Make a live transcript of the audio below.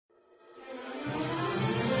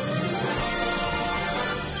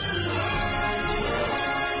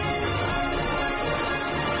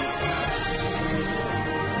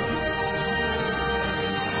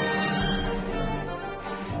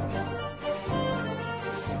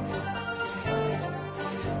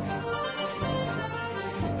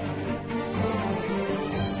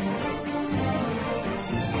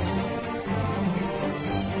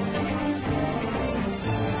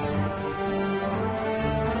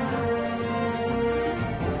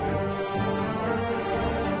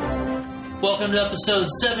Welcome to episode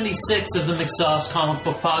 76 of the McSauce Comic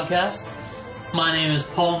Book Podcast. My name is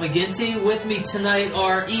Paul McGinty. With me tonight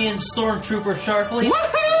are Ian Stormtrooper Sharpley.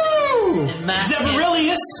 Woohoo! And Matt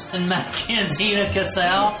Zabarilius! And Matt Cantina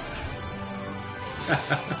Casal.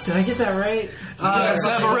 Did I get that right?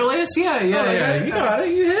 Zabarilius? Yeah. You got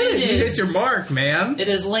it. You hit it. You hit your mark, man. It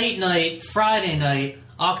is late night, Friday night,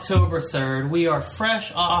 October 3rd. We are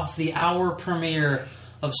fresh off the hour premiere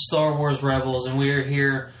of Star Wars Rebels, and we are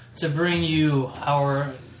here to bring you,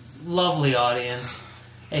 our lovely audience,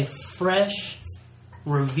 a fresh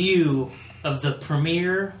review of the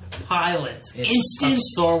premiere pilot of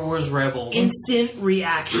Star Wars Rebels. Instant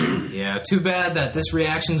reaction. Yeah, too bad that this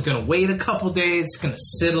reaction's going to wait a couple days. It's going to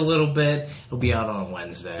sit a little bit. It'll be out on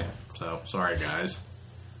Wednesday. So, sorry, guys.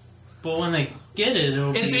 But when they get it,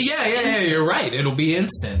 it'll be... Yeah, you're right. It'll be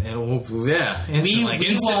instant.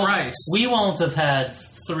 Instant rice. We won't have had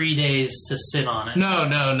 3 days to sit on it.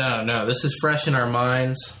 No. This is fresh in our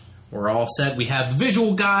minds. We're all set. We have the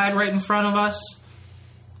visual guide right in front of us.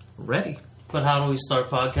 We're ready. But how do we start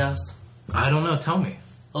podcast? I don't know. Tell me.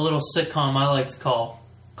 A little sitcom I like to call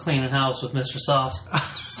Cleaning House with Mr. Sauce.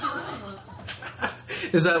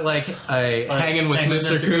 Is that like a Hanging with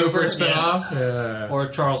Mr. Cooper spinoff? Yeah. Or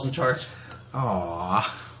Charles in Charge. Aww.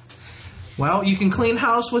 Well, you can clean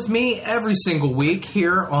house with me every single week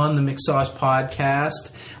here on the McSauce Podcast,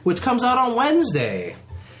 which comes out on Wednesday.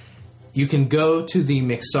 You can go to the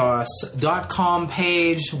McSauce.com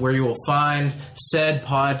page where you will find said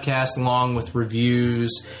podcast along with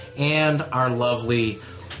reviews and our lovely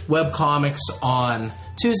webcomics on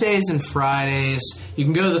Tuesdays and Fridays. You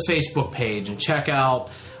can go to the Facebook page and check out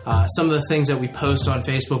some of the things that we post on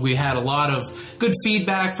Facebook. We had a lot of good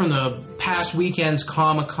feedback from the past weekend's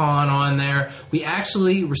Comic-Con on there. We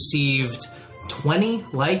actually received 20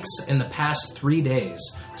 likes in the past 3 days.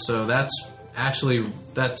 So that's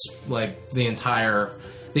like the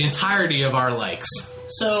entirety of our likes.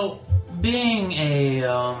 So, being a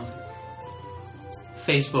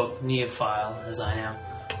Facebook neophile as I am,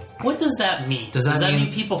 what does that mean? Does that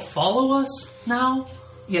mean people follow us now?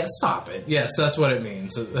 Yeah, stop it. Yes, that's what it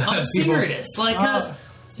means. I'm serious. Like,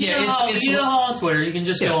 you know how on Twitter you can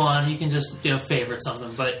just go on, you can just favorite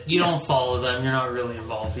something, but you don't follow them. You're not really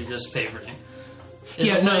involved. You're just favoriting.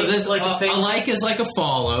 A like is like a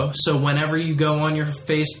follow. So whenever you go on your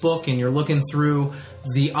Facebook and you're looking through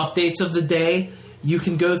the updates of the day, you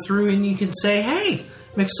can go through and you can say, "Hey,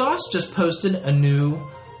 McSauce just posted a new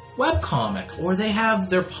webcomic, or they have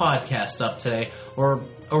their podcast up today, or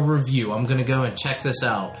a review. I'm going to go and check this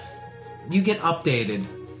out." You get updated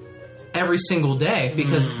every single day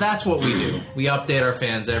because that's what we do. We update our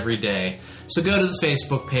fans every day. So go to the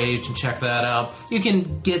Facebook page and check that out. You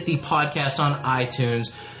can get the podcast on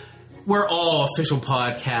iTunes, where all official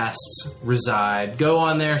podcasts reside. Go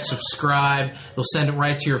on there, subscribe. They'll send it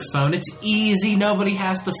right to your phone. It's easy. Nobody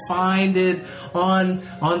has to find it on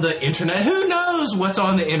the internet. Who knows what's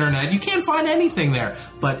on the internet? You can't find anything there.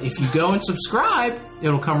 But if you go and subscribe,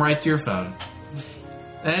 it'll come right to your phone.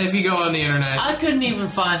 And if you go on the internet... I couldn't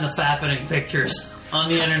even find the fappening pictures on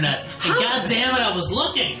the internet. And God damn it, I was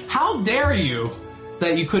looking. How dare you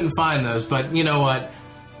that you couldn't find those? But you know what?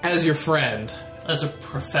 As your friend... As a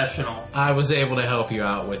professional, I was able to help you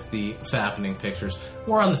out with the fappening pictures.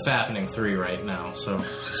 We're on the fappening 3 right now, so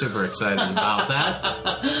super excited about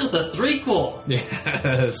that. The 3-quel.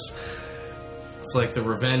 Yes. It's like the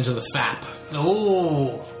revenge of the fap.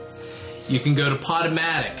 Oh. You can go to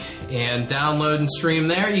Podomatic and download and stream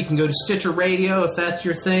there. You can go to Stitcher Radio if that's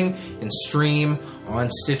your thing and stream on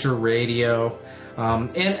Stitcher Radio.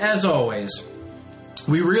 And as always,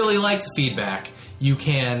 we really like the feedback. You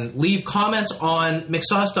can leave comments on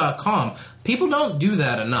McSauce.com. People don't do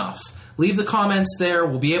that enough. Leave the comments there.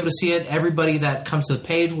 We'll be able to see it. Everybody that comes to the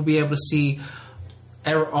page will be able to see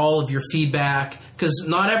all of your feedback, because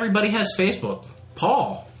not everybody has Facebook.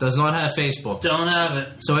 Paul does not have Facebook. Don't have it.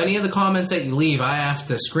 So any of the comments that you leave, I have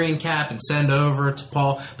to screen cap and send over to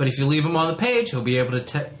Paul. But if you leave them on the page, he'll be able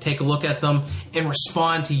to take a look at them and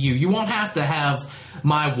respond to you. You won't have to have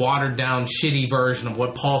my watered-down, shitty version of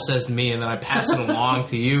what Paul says to me and then I pass it along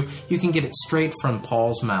to you. You can get it straight from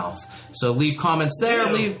Paul's mouth. So leave comments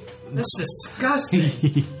there. Ew, that's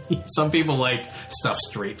disgusting. Some people like stuff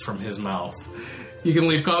straight from his mouth. You can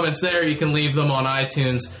leave comments there. You can leave them on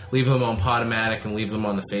iTunes, leave them on Podomatic, and leave them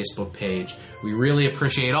on the Facebook page. We really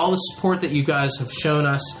appreciate all the support that you guys have shown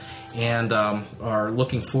us and are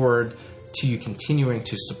looking forward to you continuing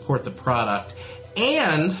to support the product.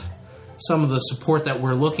 And some of the support that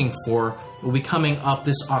we're looking for will be coming up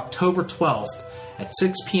this October 12th at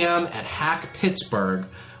 6 p.m. at Hack Pittsburgh.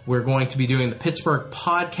 We're going to be doing the Pittsburgh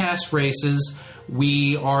podcast races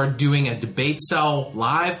We are doing a debate-style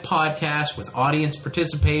live podcast with audience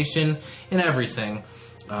participation and everything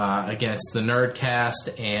against the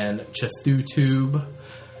Nerdcast and ChThooTube.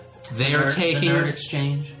 They are taking... The Nerd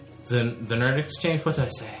Exchange. The Nerd Exchange? What did I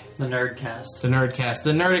say? The Nerdcast. The Nerdcast.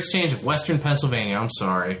 The Nerd Exchange of Western Pennsylvania. I'm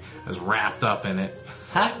sorry. I was wrapped up in it.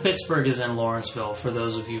 Hack Pittsburgh is in Lawrenceville, for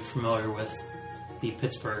those of you familiar with the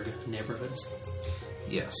Pittsburgh neighborhoods.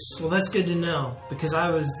 Yes. Well, that's good to know, because I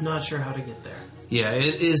was not sure how to get there. Yeah,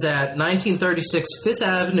 it is at 1936 5th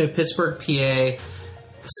Avenue, Pittsburgh, PA.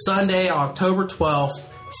 Sunday, October 12th,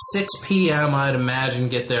 6 p.m., I'd imagine.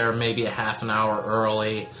 Get there maybe a half an hour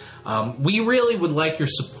early. We really would like your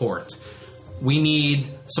support. We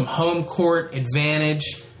need some home court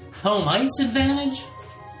advantage. Home ice advantage?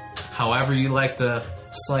 However you like to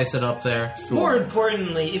slice it up there. Sure. More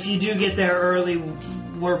importantly, if you do get there early,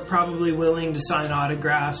 we're probably willing to sign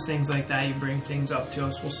autographs, things like that. You bring things up to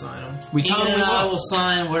us, we'll sign them. We totally Ian and I will. will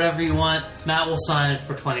sign whatever you want. Matt will sign it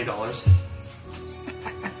for $20.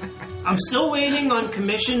 I'm still waiting on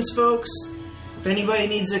commissions, folks. If anybody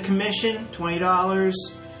needs a commission, $20.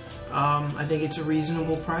 I think it's a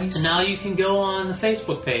reasonable price. And now you can go on the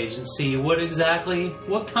Facebook page and see what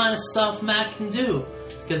kind of stuff Matt can do.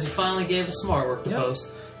 Because he finally gave us some artwork to post.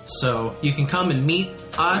 So you can come and meet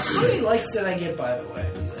us. How many likes did I get, by the way?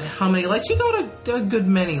 How many likes? You got a good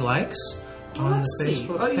many likes on Let's the see.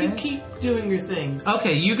 Facebook Oh, you page. keep doing your thing.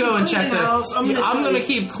 Okay, you go and check Cleaning that. house. I'm going gonna to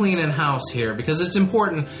keep cleaning house here because it's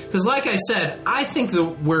important. Because, like I said, I think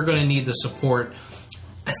that we're going to need the support.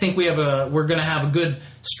 I think we're going to have a good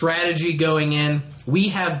strategy going in. We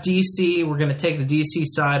have DC. We're going to take the DC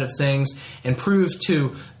side of things and prove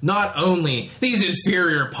to not only these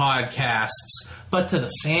inferior podcasts, but to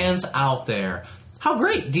the fans out there how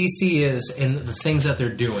great DC is and the things that they're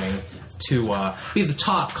doing to be the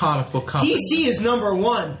top comic book company. DC is number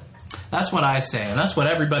one. That's what I say, and that's what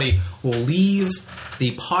everybody will leave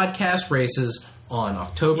the podcast races on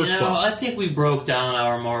October 12th. I think we broke down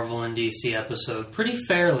our Marvel and DC episode pretty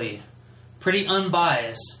fairly, pretty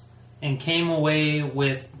unbiased, and came away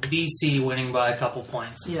with DC winning by a couple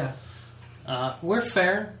points. Yeah. We're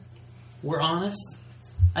fair. We're honest.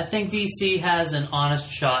 I think DC has an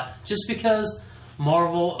honest shot. Just because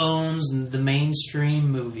Marvel owns the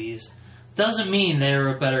mainstream movies doesn't mean they're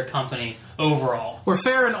a better company overall. We're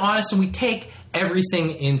fair and honest, and we take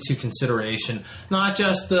everything into consideration. Not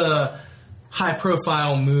just the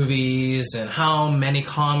high-profile movies and how many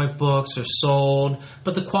comic books are sold,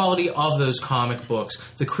 but the quality of those comic books,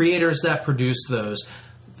 the creators that produce those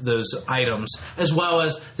items, as well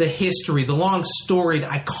as the history, the long storied,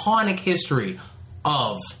 iconic history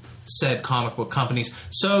of said comic book companies.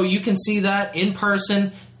 So you can see that in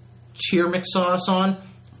person, cheer McSauce on,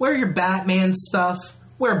 wear your Batman stuff,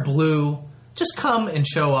 wear blue, just come and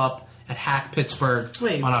show up at Hack Pittsburgh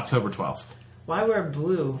on October 12th. Why wear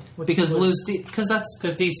blue? Because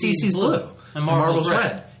DC's blue and Marvel's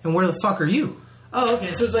red. And where the fuck are you? Oh,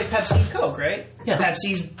 okay. So it's like Pepsi and Coke, right? Yeah.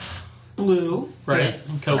 Pepsi's blue. Right.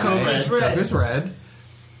 And Coke is red. Coke is red.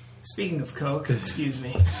 Speaking of Coke, excuse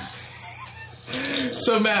me.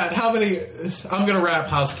 So, Matt, how many... I'm going to wrap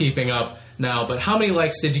housekeeping up now, but how many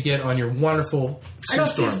likes did you get on your wonderful I got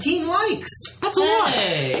Storm? 15 likes. That's a lot.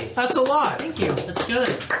 Hey! That's a lot. Thank you. That's good.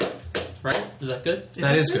 Right? Is that good?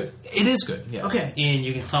 That is good. It is good, yes. Okay. Ian,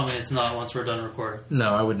 you can tell me it's not once we're done recording.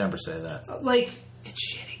 No, I would never say that. Like,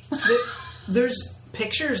 It's shitty. there's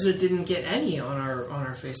pictures that didn't get any on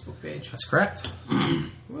our Facebook page. That's correct.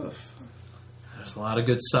 Woof. There's a lot of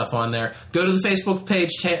good stuff on there. Go to the Facebook page,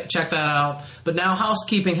 check that out. But now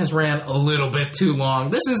housekeeping has ran a little bit too long.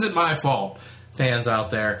 This isn't my fault, fans out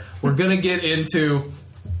there. We're going to get into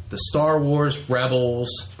the Star Wars Rebels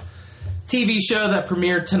TV show that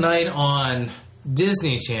premiered tonight on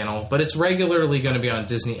Disney Channel, but it's regularly going to be on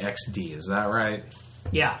Disney XD. Is that right?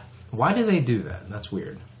 Yeah. Why do they do that? That's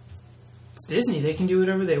weird. It's Disney. They can do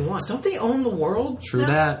whatever they want. Don't they own the world? True now?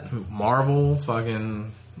 that. Marvel,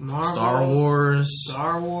 fucking Marvel, Star Wars.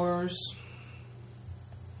 Star Wars.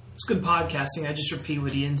 It's good podcasting. I just repeat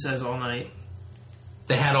what Ian says all night.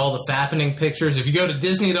 They had all the fappening pictures. If you go to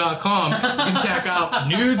Disney.com, you can check out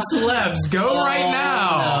nude celebs. Go right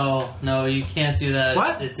now. No, you can't do that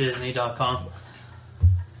What? at Disney.com.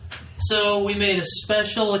 So we made a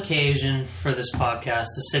special occasion for this podcast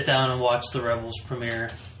to sit down and watch the Rebels premiere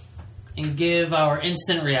and give our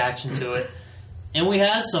instant reaction to it. And we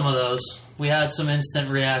had some of those. We had some instant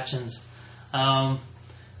reactions.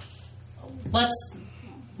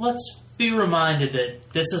 Let's be reminded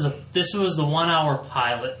that this was the 1 hour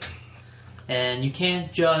pilot, and you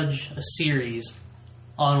can't judge a series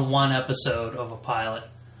on one episode of a pilot.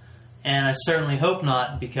 And I certainly hope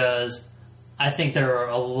not, because I think there are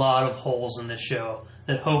a lot of holes in this show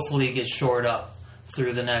that hopefully get shored up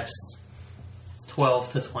through the next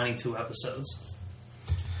 12 to 22 episodes.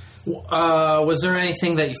 Was there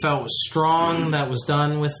anything that you felt was strong that was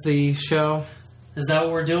done with the show? Is that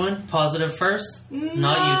what we're doing? Positive first? No.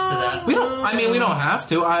 Not used to that. We don't have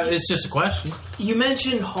to. It's just a question. You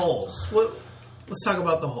mentioned holes. Let's talk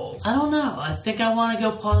about the holes. I don't know. I think I want to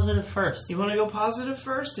go positive first. You want to go positive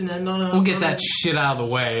first and end on a... We'll get that shit out of the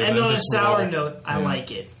way. And on a sour note, I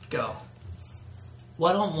like it. Go.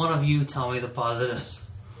 Why don't one of you tell me the positives?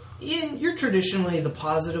 Ian, you're traditionally the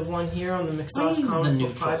positive one here on the McSauce Comic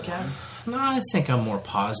Book Podcast. No, I think I'm more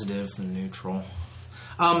positive than neutral.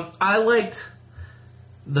 I liked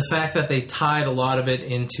the fact that they tied a lot of it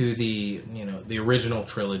into the original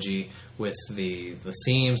trilogy with the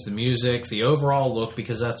themes, the music, the overall look,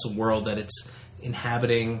 because that's a world that it's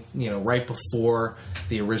inhabiting, right before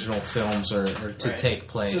the original films are to take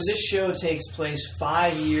place. So this show takes place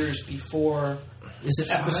 5 years before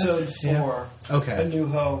Episode 4, yeah. Okay. A New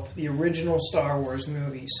Hope, the original Star Wars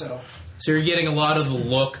movie. So you're getting a lot of the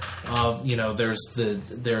look of, there's a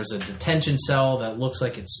detention cell that looks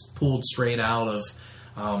like it's pulled straight out of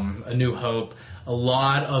A New Hope. A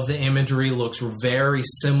lot of the imagery looks very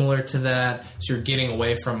similar to that. So you're getting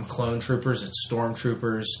away from clone troopers. It's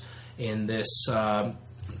stormtroopers in this.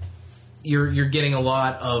 You're getting a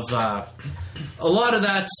lot of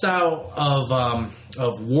that style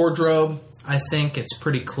of wardrobe. I think it's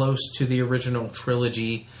pretty close to the original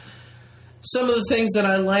trilogy. Some of the things that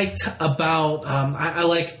I liked about... I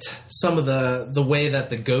liked some of the way that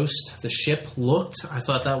the ship looked. I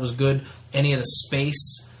thought that was good. Any of the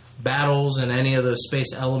space battles and any of those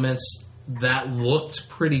space elements, that looked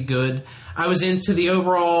pretty good. I was into the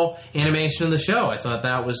overall animation of the show. I thought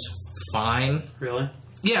that was fine. Really?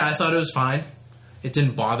 Yeah, I thought it was fine. It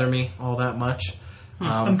didn't bother me all that much.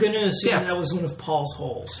 I'm going to assume that was one of Paul's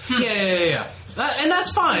holes. Yeah. And that's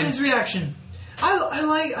fine. His reaction.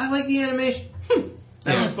 I like the animation.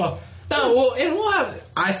 That was Paul. No,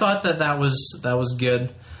 I thought that was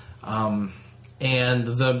good. And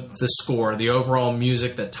the score, the overall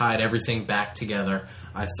music that tied everything back together,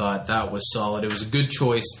 I thought that was solid. It was a good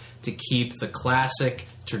choice to keep the classic,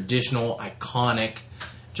 traditional, iconic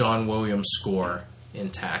John Williams score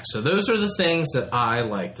intact. So those are the things that I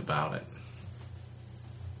liked about it.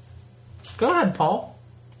 Go ahead, Paul.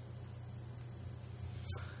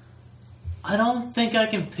 I don't think I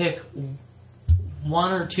can pick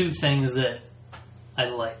one or two things that I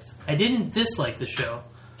liked. I didn't dislike the show.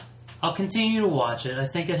 I'll continue to watch it. I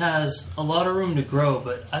think it has a lot of room to grow,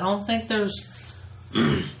 but I don't think there's...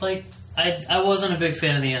 I wasn't a big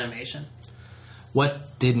fan of the animation.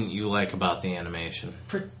 What didn't you like about the animation?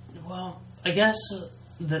 Well, I guess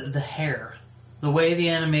the hair. The way the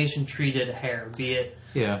animation treated hair, be it...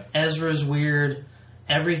 Yeah. Ezra's weird.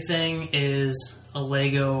 Everything is a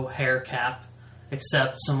Lego hair cap,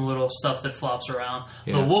 except some little stuff that flops around.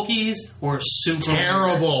 Yeah. The Wookiees were super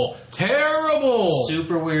terrible.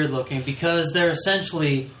 Super weird looking because they're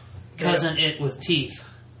essentially Cousin It with teeth,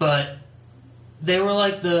 but they were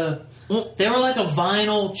like a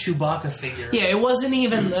vinyl Chewbacca figure. Yeah, it wasn't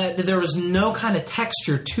even there was no kind of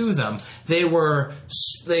texture to them. They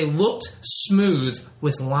looked smooth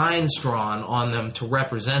with lines drawn on them to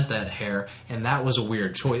represent that hair, and that was a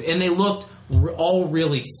weird choice. And they looked all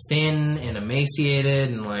really thin and emaciated,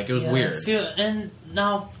 and it was weird. And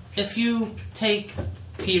now, if you take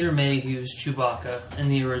Peter Mayhew's Chewbacca in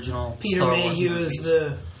the original Star Wars Mayhew movies, is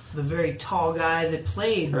the very tall guy that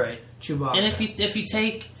played Chewbacca. And if you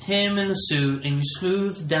take him in the suit and you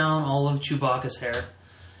smooth down all of Chewbacca's hair,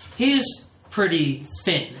 he is pretty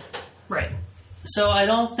thin. Right. So I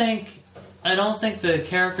don't think the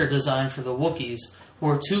character design for the Wookiees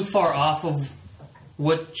were too far off of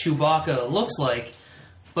what Chewbacca looks like,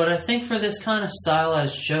 but I think for this kind of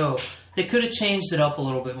stylized show, they could have changed it up a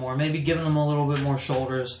little bit more, maybe given them a little bit more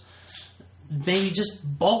shoulders, maybe just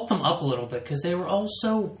bulked them up a little bit, because they were all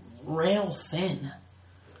so rail thin.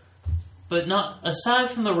 But not aside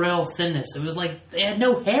from the rail thinness, it was like they had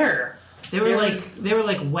no hair. They were like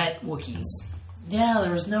wet Wookiees. Yeah,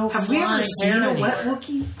 there was no. Have we ever seen a wet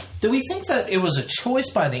Wookiee? Do we think that it was a choice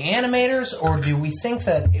by the animators, or do we think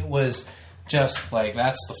that it was just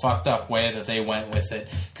that's the fucked up way that they went with it?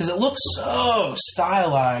 Because it looks so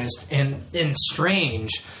stylized and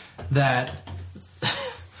strange that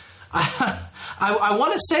I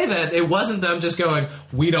want to say that it wasn't them just going,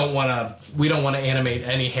 we don't want to animate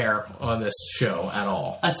any hair on this show at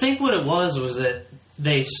all. I think what it was that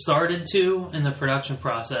they started to in the production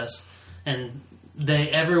process, and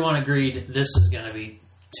everyone agreed this is going to be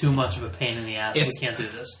too much of a pain in the ass. We can't do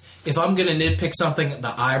this. If I'm going to nitpick something,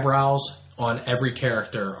 the eyebrows on every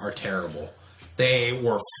character are terrible. They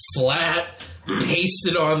were flat,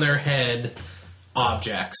 pasted on their head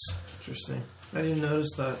objects. Interesting. I didn't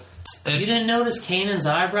notice that. You didn't notice Kanan's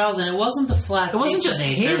eyebrows, and it wasn't the flat. It wasn't just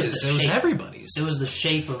his; it was everybody's. It was the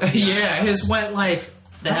shape of. Yeah, his went like.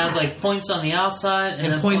 That had like points on the outside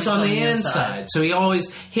and then points on the inside. So he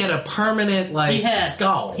had a permanent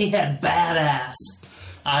skull. He had badass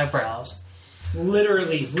eyebrows.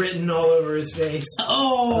 Literally written all over his face.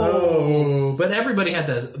 Oh. But everybody had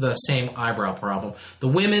the same eyebrow problem. The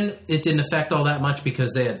women, it didn't affect all that much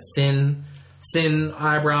because they had thin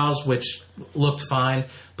eyebrows, which looked fine.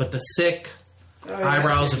 But the thick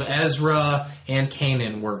eyebrows of Ezra and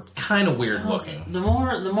Kanan were kind of weird looking. The more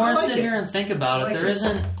I sit here and think about it,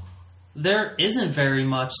 there isn't very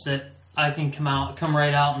much that I can come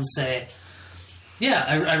right out and say, yeah,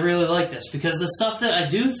 I really like this. Because the stuff that I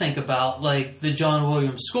do think about, like the John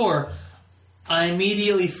Williams score, I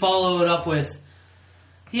immediately follow it up with,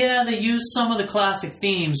 yeah, they used some of the classic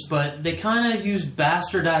themes, but they kind of used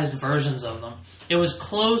bastardized versions of them. It was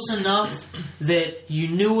close enough that you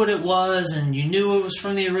knew what it was and you knew it was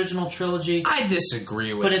from the original trilogy. I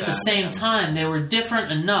disagree with that. But at the same time, they were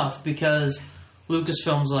different enough because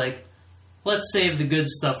Lucasfilm's like, let's save the good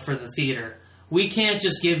stuff for the theater. We can't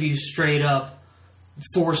just give you straight up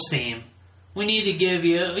Force theme. We need to give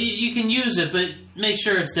you can use it, but make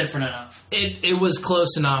sure it's different enough. It was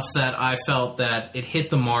close enough that I felt that it hit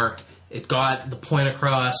the mark. It got the point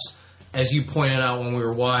across. As you pointed out when we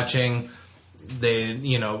were watching,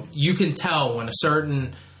 you can tell when a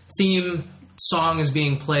certain theme song is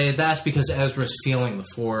being played. That's because Ezra's feeling the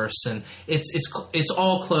Force, and it's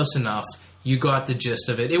all close enough. You got the gist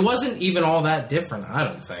of it. It wasn't even all that different, I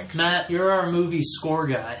don't think. Matt, you're our movie score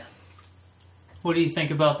guy. What do you think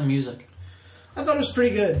about the music? I thought it was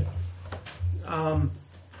pretty good.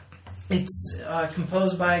 It's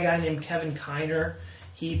composed by a guy named Kevin Kiner.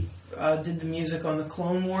 He did the music on the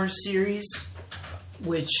Clone Wars series,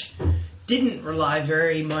 which didn't rely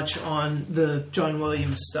very much on the John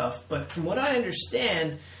Williams stuff. But from what I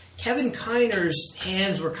understand, Kevin Kiner's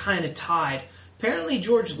hands were kind of tied. Apparently,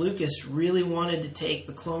 George Lucas really wanted to take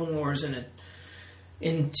the Clone Wars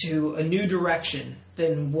into a new direction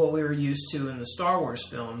than what we were used to in the Star Wars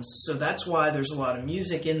films. So that's why there's a lot of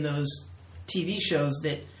music in those TV shows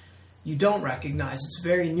that you don't recognize. It's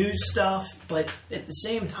very new stuff, but at the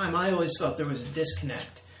same time, I always felt there was a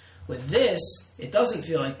disconnect. With this, it doesn't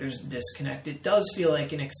feel like there's a disconnect. It does feel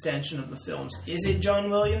like an extension of the films. Is it John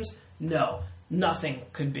Williams? No. Nothing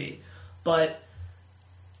could be. But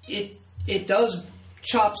it does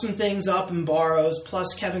chop some things up and borrows.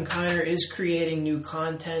 Plus, Kevin Kiner is creating new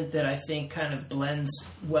content that I think kind of blends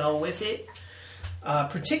well with it.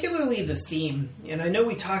 Particularly the theme. And I know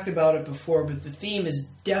we talked about it before, but the theme is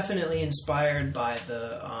definitely inspired by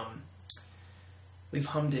the... we've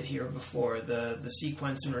hummed it here before. The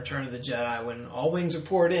sequence in Return of the Jedi when all wings are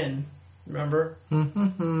poured in. Remember?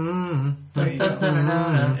 Mm-hmm. There you go.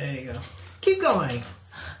 There you go. Keep going.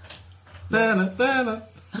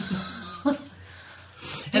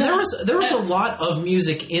 And there was a lot of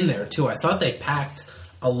music in there too. I thought they packed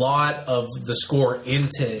a lot of the score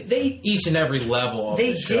into each and every level of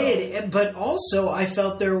the show. They did, but also I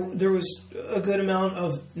felt there was a good amount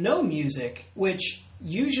of no music, which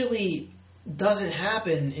usually doesn't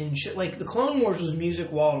happen in shit. Like the Clone Wars was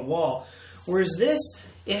music wall to wall, whereas this,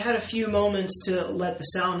 it had a few moments to let the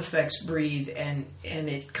sound effects breathe, and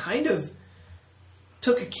it kind of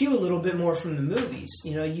took a cue a little bit more from the movies.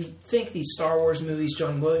 You know, you think these Star Wars movies,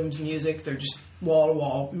 John Williams music, they're just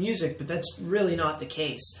wall-to-wall music, but that's really not the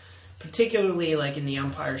case. Particularly like in The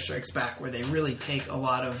Empire Strikes Back, where they really take a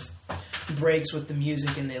lot of breaks with the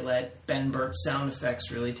music and they let Ben Burtt's sound effects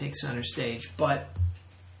really take center stage. But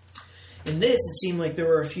in this, it seemed like there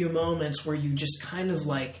were a few moments where you just kind of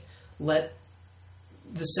like let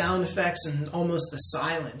the sound effects and almost the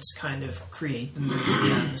silence kind of create the mood of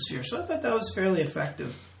the atmosphere. So I thought that was fairly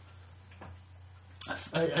effective.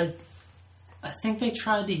 I think they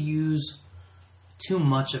tried to use too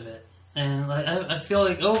much of it. And I feel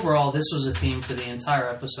like overall this was a theme for the entire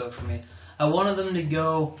episode for me. I wanted them to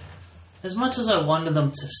go, as much as I wanted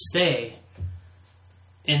them to stay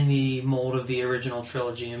in the mold of the original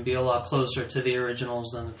trilogy and be a lot closer to the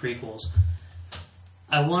originals than the prequels,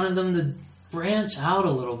 I wanted them to branch out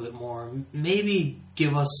a little bit more. Maybe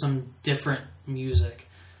give us some different music,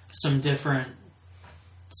 some different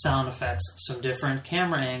sound effects, some different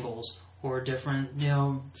camera angles, or different,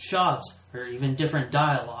 shots, or even different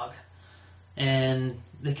dialogue. And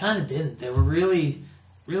they kind of didn't. They were really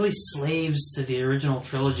really slaves to the original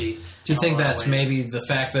trilogy. Do you think that's maybe the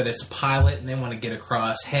fact that it's a pilot and they want to get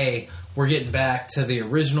across, hey, we're getting back to the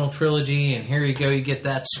original trilogy, and here you go, you get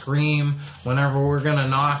that scream whenever we're going to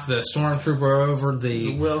knock the stormtrooper over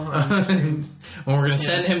the when we're going to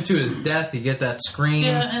send him to his death, you get that scream.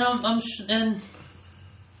 Yeah, and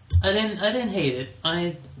I didn't hate it.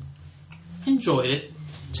 I enjoyed it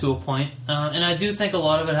to a point, and I do think a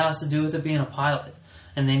lot of it has to do with it being a pilot,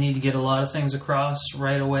 and they need to get a lot of things across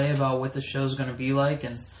right away about what the show's going to be like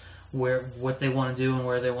and what they want to do and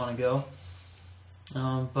where they want to go.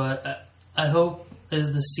 But I hope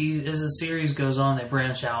as the series goes on, they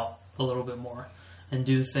branch out a little bit more and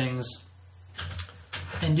do things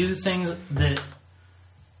that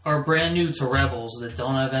are brand new to Rebels, that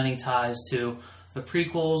don't have any ties to the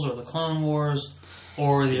prequels or the Clone Wars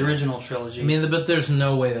or the original trilogy. I mean, but there's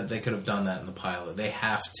no way that they could have done that in the pilot. They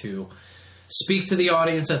have to speak to the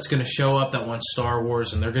audience that's going to show up that wants Star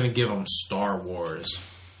Wars, and they're going to give them Star Wars.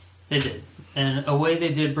 They did. And a way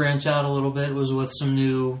they did branch out a little bit was with some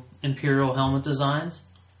new Imperial helmet designs,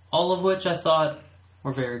 all of which I thought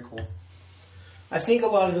were very cool. I think a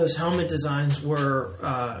lot of those helmet designs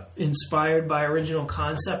were inspired by original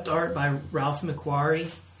concept art by Ralph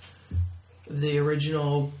McQuarrie, the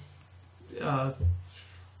original, what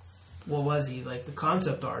was he, like the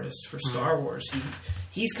concept artist for Star Wars.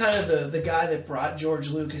 He's kind of the guy that brought George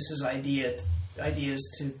Lucas's ideas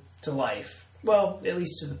to life. Well, at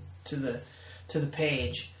least to the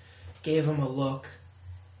page, gave him a look,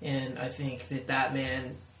 and I think that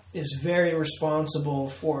man is very responsible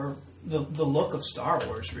for the look of Star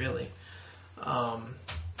Wars, really.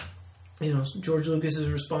 George Lucas is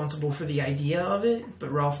responsible for the idea of it,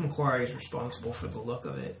 but Ralph McQuarrie is responsible for the look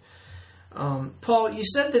of it. Paul, you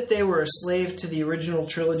said that they were a slave to the original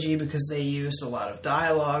trilogy because they used a lot of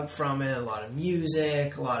dialogue from it, a lot of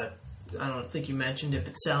music, a lot of, I don't think you mentioned it,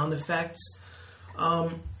 but sound effects.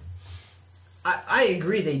 I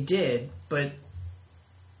agree they did, but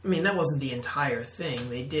I mean, that wasn't the entire thing.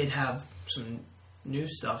 They did have some new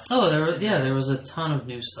stuff. Oh, there was a ton of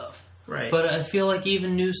new stuff. Right. But I feel like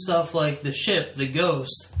even new stuff like the ship, the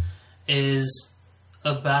Ghost, is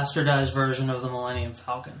a bastardized version of the Millennium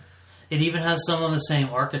Falcon. It even has some of the same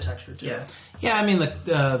architecture to it. Yeah, I mean,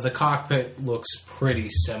 the cockpit looks pretty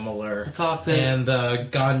similar. The cockpit. And the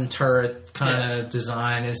gun turret kind of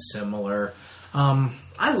design is similar.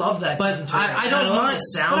 I love that. But I don't mind the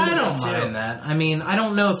sound. But I don't mind that. I mean, I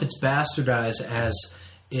don't know if it's bastardized as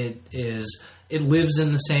it is. It lives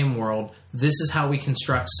in the same world. This is how we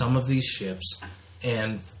construct some of these ships,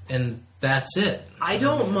 and that's it. I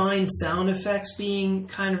don't mind sound effects being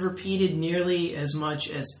kind of repeated nearly as much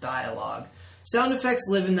as dialogue. Sound effects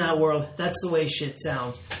live in that world. That's the way shit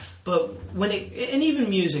sounds. But and even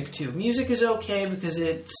music too. Music is okay because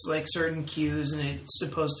it's like certain cues and it's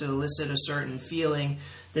supposed to elicit a certain feeling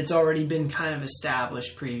that's already been kind of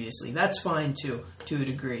established previously. That's fine too, to a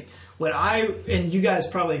degree. And you guys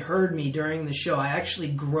probably heard me during the show, I actually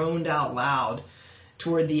groaned out loud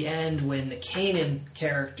toward the end when the Kanan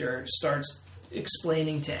character starts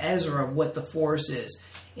explaining to Ezra what the Force is.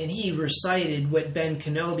 And he recited what Ben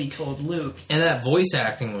Kenobi told Luke. And that voice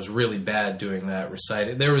acting was really bad doing that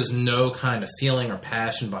recited. There was no kind of feeling or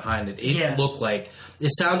passion behind it. It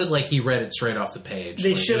sounded like he read it straight off the page.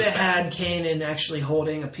 They should have had Kanan actually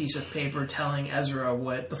holding a piece of paper telling Ezra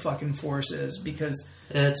what the fucking Force is, because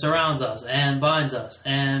it surrounds us and binds us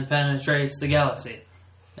and penetrates the galaxy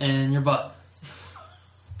in your butt.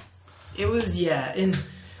 It was, and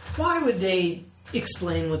why would they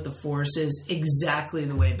explain what the Force is exactly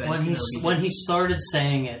the way Ben Kenobi did? When he started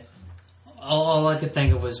saying it, all I could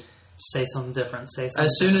think of was say something different.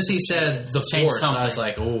 As soon as he said the Force, I was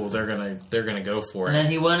like, "Oh, they're gonna go for it." And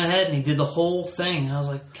then he went ahead and he did the whole thing, and I was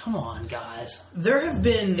like, "Come on, guys!"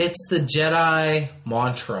 It's the Jedi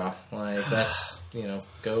mantra. Like that's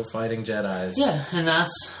go fighting Jedis. Yeah, and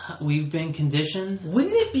we've been conditioned.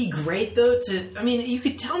 Wouldn't it be great though you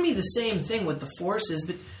could tell me the same thing with the Force is,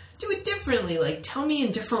 but do it differently. Like, tell me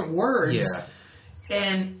in different words.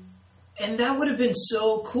 Yeah. And that would have been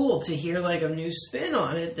so cool to hear, like, a new spin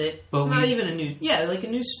on it a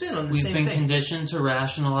new spin on the same thing. We've been conditioned to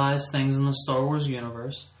rationalize things in the Star Wars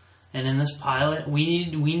universe. And in this pilot, we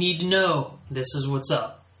need to know this is what's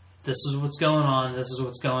up. This is what's going on. This is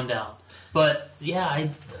what's going down. But,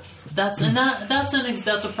 that's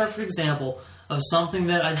a perfect example of something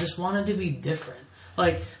that I just wanted to be different.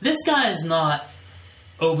 Like, this guy is not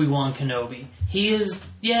Obi-Wan Kenobi. He is,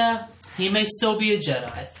 he may still be a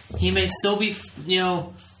Jedi. He may still be,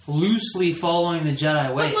 loosely following the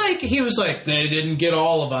Jedi way. But, he was like, they didn't get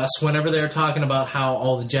all of us whenever they were talking about how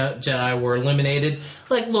all the Jedi were eliminated.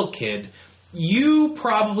 Like, look, kid, You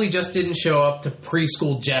probably just didn't show up to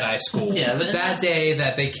preschool Jedi school that day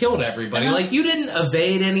that they killed everybody. Like, you didn't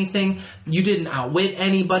evade anything. You didn't outwit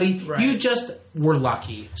anybody. Right. You just were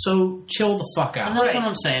lucky. So chill the fuck out. And that's what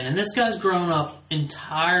I'm saying. And this guy's grown up in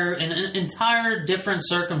entire different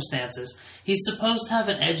circumstances. He's supposed to have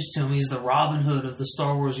an edge to him. He's the Robin Hood of the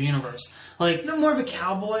Star Wars universe. Like, no, more of a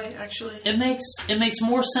cowboy, actually. It makes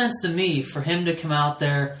more sense to me for him to come out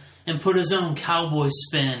there and put his own cowboy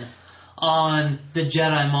spin on the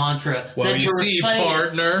Jedi mantra. Well, you see,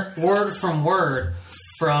 partner, word from word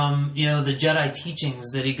from the Jedi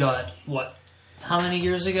teachings that he got. How many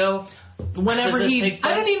years ago? Whenever I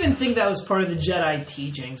don't even think that was part of the Jedi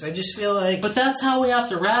teachings. I just feel like... But that's how we have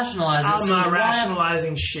to rationalize it. I'm not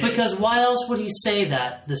rationalizing shit. Because why else would he say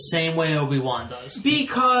that the same way Obi-Wan does?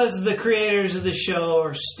 Because the creators of the show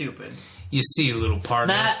are stupid. You see, little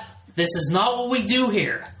partner. Matt, this is not what we do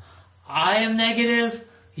here. I am negative.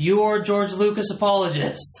 You are George Lucas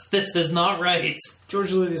apologist. This is not right.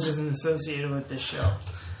 George Lucas isn't associated with this show.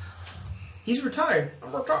 He's retired.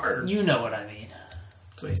 I'm retired. You know what I mean.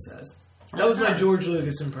 That's what he says. That was my George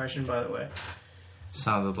Lucas impression, by the way.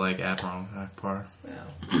 Sounded like Admiral Akbar.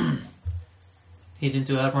 Yeah. He didn't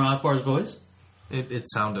do Admiral Akbar's voice? It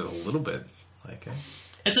sounded a little bit like it.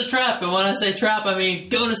 It's a trap, and when I say trap, I mean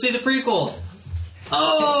going to see the prequels.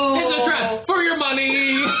 Oh! It's a trap for your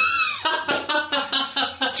money!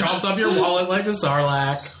 Chomped up your wallet like a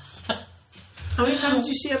Sarlacc. How many times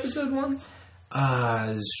did you see episode 1?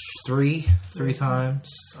 3 times.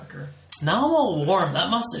 Sucker. Now I'm all warm.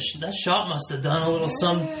 That shot must have done a little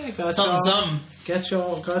something. Got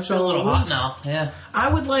y'all a little hot now. Yeah. I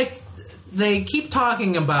would like. They keep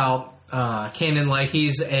talking about Kanan like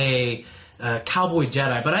he's a cowboy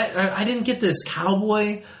Jedi, but I didn't get this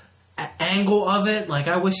cowboy angle of it. Like,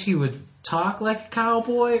 I wish he would talk like a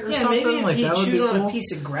cowboy or something. Maybe if like, he that would be chewed cool. on a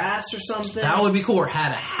piece of grass or something. That would be cool. Or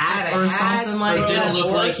had a hat or something like that. It didn't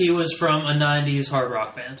look like he was from a 90s hard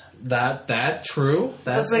rock band. That true.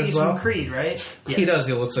 That looks like he's from Creed, right? Yes. He does.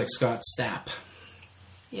 He looks like Scott Stapp.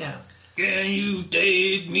 Yeah. Can you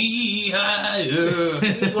take me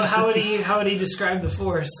higher? Well, how would he describe the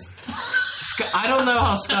Force? I don't know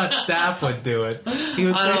how Scott Stapp would do it. He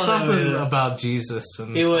would say something about Jesus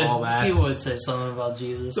and all that. He would say something about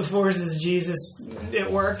Jesus. The Force is Jesus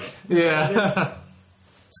at work. Yeah.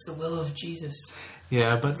 It's the will of Jesus.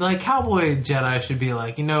 Yeah, but like Cowboy Jedi should be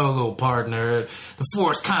like, little partner, the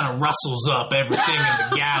Force kind of rustles up everything in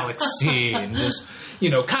the galaxy and just,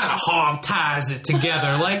 kind of hog ties it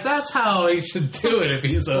together. Like, that's how he should do it if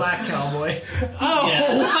he's a... Black cowboy. Oh!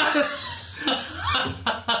 Yeah.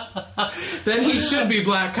 Then he should be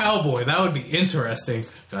Black Cowboy. That would be interesting.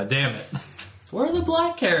 God damn it. Where are the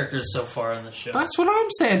black characters so far in the show? That's what I'm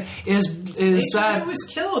saying. Is that... Who was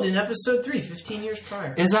killed in episode 3, 15 years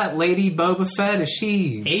prior. Is that Lady Boba Fett? Is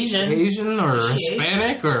she... Asian or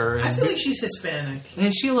Hispanic? Asian? Or I feel like she's Hispanic.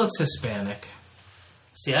 Yeah, she looks Hispanic.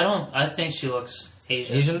 See, I think she looks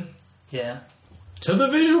Asian. Asian? Yeah. To the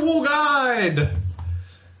visual guide!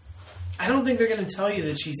 I don't think they're going to tell you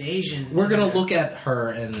that she's Asian. We're going to look at her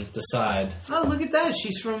and decide. Oh, look at that.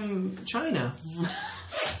 She's from China.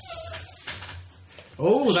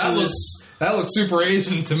 Oh, that looks super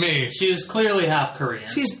Asian to me. She was clearly half Korean.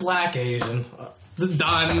 She's Black Asian.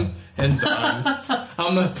 Done and done.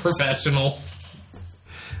 I'm a professional.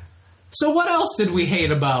 So what else did we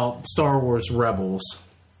hate about Star Wars Rebels?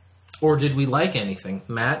 Or did we like anything?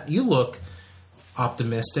 Matt, you look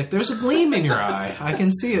optimistic. There's a gleam in your eye. I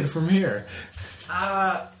can see it from here.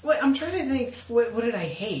 Wait, I'm trying to think. What did I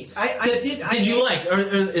hate? Did you like? Or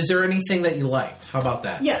is there anything that you liked? How about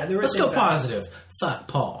that? Yeah, there were. Let's go positive. Fuck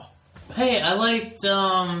Paul. Hey, I liked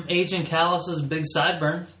Agent Callus's big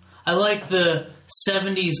sideburns. I like the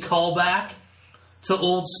 70s callback to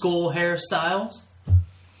old school hairstyles.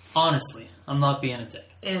 Honestly, I'm not being a dick.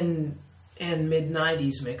 And mid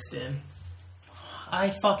 90s mixed in.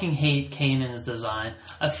 I fucking hate Kanan's design.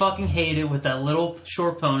 I fucking hate it with that little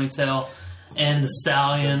short ponytail and the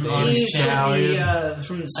stallion on his chin.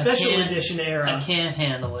 From the special edition era. I can't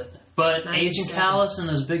handle it. But 97. Agent Callus and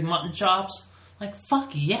those big mutton chops, like,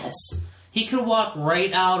 fuck yes. He could walk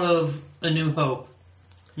right out of A New Hope.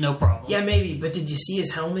 No problem. Yeah, maybe. But did you see his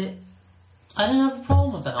helmet? I didn't have a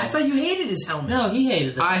problem with the helmet. I thought you hated his helmet. No, he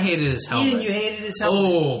hated it. I hated his helmet. You hated his helmet.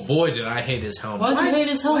 Oh, boy, did I hate his helmet. Why'd you hate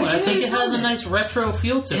his helmet? I think it has a nice retro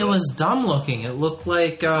feel to it. It was dumb looking. It looked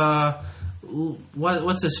like,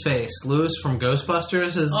 what's his face? Lewis from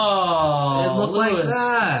Ghostbusters? It looked like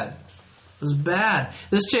that. It was bad.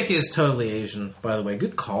 This chick is totally Asian, by the way.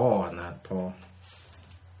 Good call on that, Paul.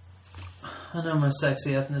 I know my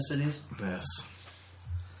sexy ethnicities. Yes.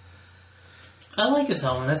 I like his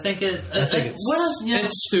helmet. I think it's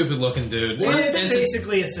it's stupid looking, dude. It's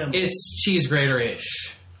basically a thimble. It's cheese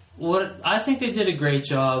grater-ish. I think they did a great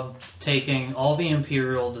job taking all the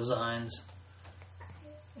Imperial designs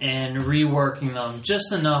and reworking them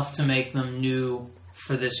just enough to make them new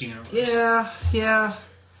for this universe. Yeah.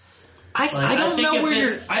 I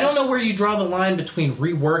don't know where you draw the line between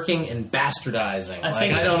reworking and bastardizing.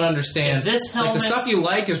 I don't understand. This helmet, the stuff you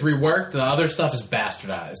like is reworked, the other stuff is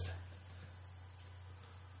bastardized.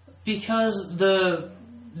 Because the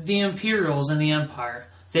Imperials and the Empire,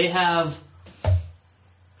 they have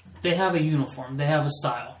a uniform, they have a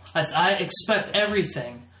style. I expect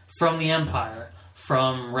everything from the Empire,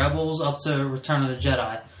 from Rebels up to Return of the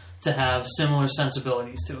Jedi, to have similar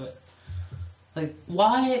sensibilities to it. Like,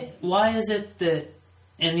 why is it that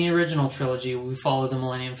in the original trilogy we follow the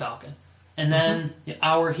Millennium Falcon, and then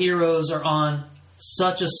our heroes are on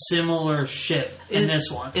such a similar ship in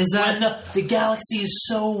this one? Is that when the galaxy is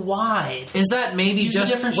so wide? Is that maybe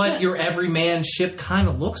just what your everyman ship kind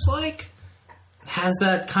of looks like? Has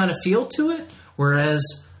that kind of feel to it? Whereas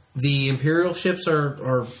the Imperial ships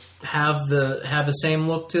have the same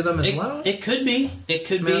look to them as well? It could be. It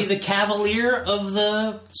could be the Cavalier of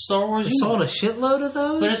the Star Wars universe. Sold a shitload of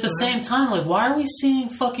those? But at the same time, like, why are we seeing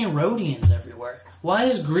fucking Rhodians everywhere? Why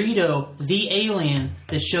is Greedo the alien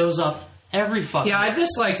that shows up every fucking... Yeah, I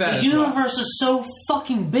dislike that as well. The universe is so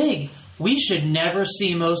fucking big. We should never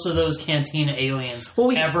see most of those Cantina aliens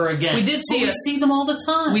ever again. We did see them all the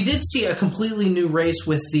time. We did see a completely new race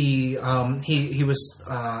with the... he was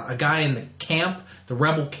a guy in the camp, the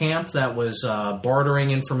rebel camp, that was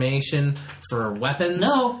bartering information for weapons.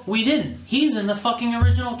 No, we didn't. He's in the fucking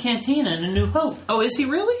original Cantina in A New Hope. Oh, is he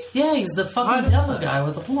really? Yeah, he's the fucking devil guy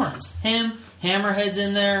with the horns. Him, Hammerhead's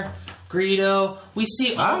in there... Greedo. We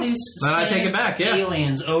see all these same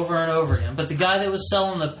aliens over and over again. But the guy that was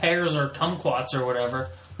selling the pears or kumquats or whatever,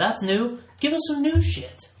 that's new. Give us some new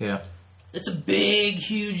shit. Yeah. It's a big,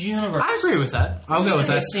 huge universe. I agree with that. I'll go with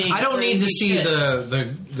that. I don't need to see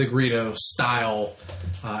the Greedo style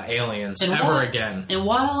aliens ever again. And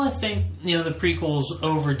while I think the prequels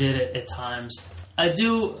overdid it at times, I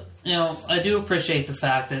do appreciate the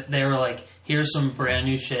fact that they were like, here's some brand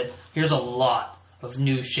new shit. Here's a lot of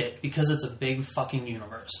new shit, because it's a big fucking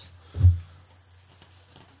universe.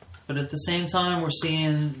 But at the same time, we're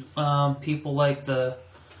seeing people like the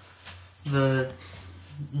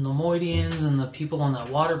Nemoidians and the people on that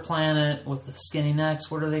water planet with the skinny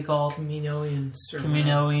necks. What are they called? Kaminoans.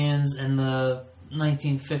 Kaminoans and the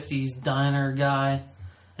 1950s diner guy.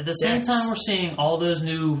 At the same time, we're seeing all those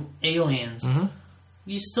new aliens. Mm-hmm.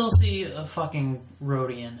 You still see a fucking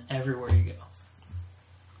Rhodian everywhere you go.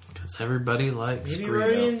 Because everybody likes Greedo.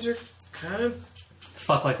 Rhodians are kind of...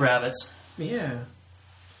 fuck like rabbits. Yeah.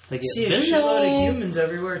 They get see a shitload of humans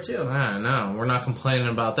everywhere, too. I know. We're not complaining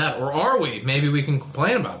about that. Or are we? Maybe we can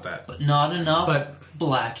complain about that. But not enough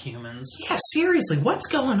black humans. Yeah, seriously. What's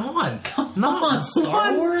going on? Come on,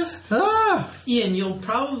 Star Wars? Ian, you'll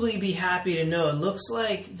probably be happy to know it looks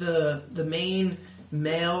like the main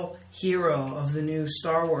male hero of the new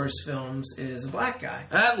Star Wars films is a black guy.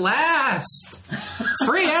 At last!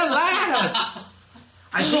 Free at last!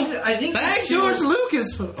 I think thank George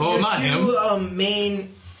Lucas. Oh, not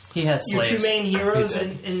him. He had slaves. Your two main heroes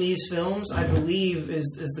in these films, I believe,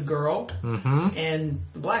 is the girl and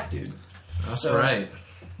the black dude. That's right.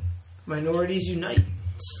 Minorities unite.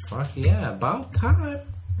 Fuck yeah! About time.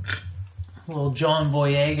 A little John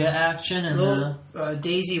Boyega action and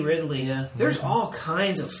Daisy Ridley. Yeah. There's all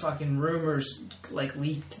kinds of fucking rumors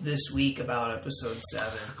leaked this week about Episode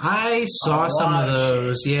 7. I saw some of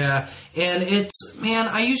those, yeah. And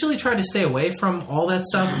I usually try to stay away from all that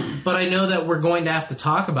stuff, but I know that we're going to have to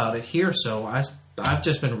talk about it here, so I've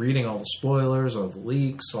just been reading all the spoilers, all the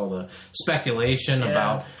leaks, all the speculation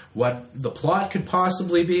about what the plot could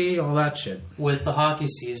possibly be, all that shit. With the hockey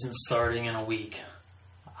season starting in a week,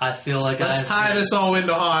 I feel like let's tie this all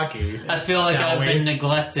into hockey. I feel like I've been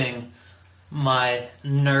neglecting my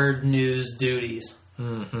nerd news duties.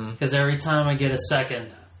 Because every time I get a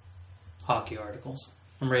second, hockey articles.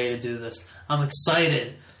 I'm ready to do this. I'm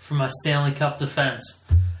excited for my Stanley Cup defense.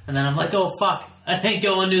 And then I'm like, oh fuck, I ain't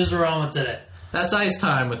going Newsarama today. That's Ice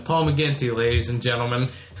Time with Paul McGinty, ladies and gentlemen.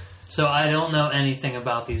 So I don't know anything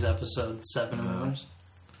about these Episode 7 rumors.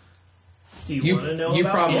 Do you want to know You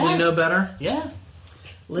probably know better? Yeah.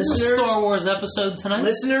 Listeners, a Star Wars episode tonight.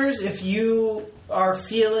 Listeners, if you are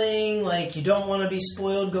feeling like you don't want to be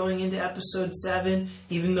spoiled going into Episode 7,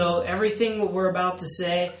 even though everything what we're about to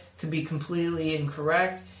say could be completely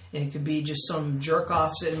incorrect, and it could be just some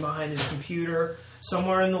jerk-off sitting behind his computer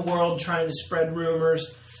somewhere in the world trying to spread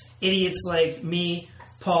rumors, idiots like me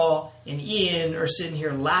Paul and Ian are sitting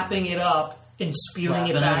here lapping it up and spewing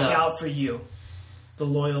it back out for you, the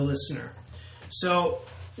loyal listener. So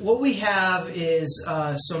what we have is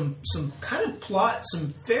some kind of plot,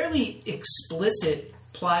 some fairly explicit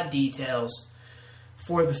plot details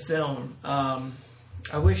for the film.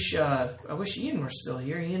 I wish Ian were still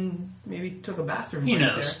here. Ian maybe took a bathroom break. He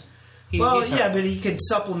knows. There. But he could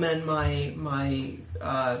supplement my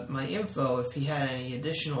info if he had any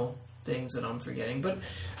additional things that I'm forgetting. But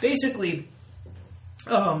basically,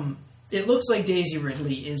 it looks like Daisy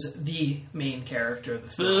Ridley is the main character of the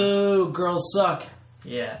film. Ooh, girls suck.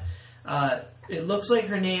 Yeah. It looks like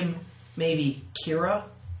her name may be Kira,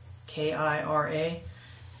 Kira.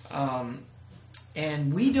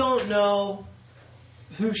 And we don't know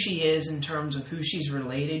who she is in terms of who she's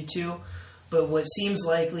related to, but what seems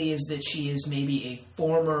likely is that she is maybe a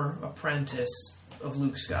former apprentice of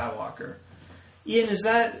Luke Skywalker. Ian, is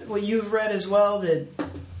that what you've read as well, that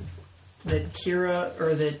Kira,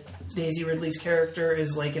 or that Daisy Ridley's character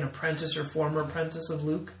is like an apprentice or former apprentice of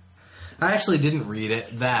Luke? I actually didn't read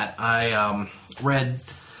it. That I read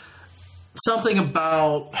something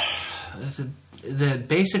about that.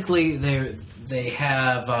 Basically, they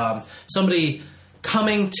have somebody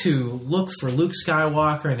coming to look for Luke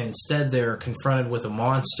Skywalker, and instead they're confronted with a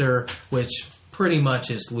monster, which pretty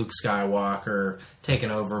much is Luke Skywalker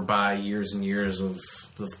taken over by years and years of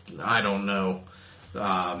I don't know.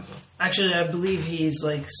 Actually, I believe he's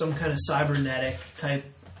like some kind of cybernetic type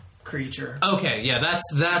creature. Okay, yeah,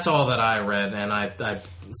 that's all that I read, and I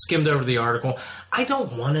skimmed over the article. I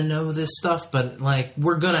don't want to know this stuff, but like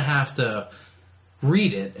we're gonna have to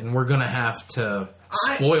read it, and we're gonna have to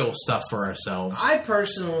spoil stuff for ourselves. I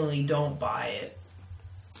personally don't buy it.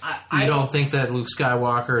 I don't think that Luke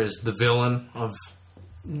Skywalker is the villain of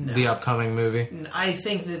the upcoming movie? I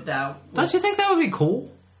think that Don't you think that would be cool?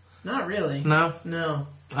 Not really. No? No.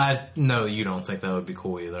 No, you don't think that would be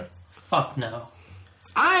cool either. Fuck no.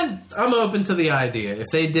 I'm open to the idea. If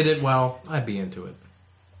they did it well, I'd be into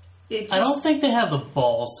it. I don't think they have the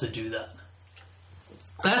balls to do that.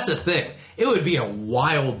 That's a thing. It would be a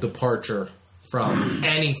wild departure from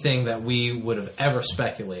anything that we would have ever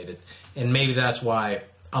speculated. And maybe that's why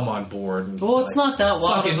I'm on board. Well, it's not that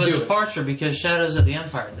wild of a departure because Shadows of the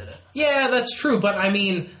Empire did it. Yeah, that's true. But I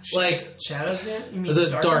mean, like... Shadows? You mean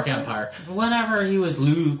the Dark Empire? Whenever he was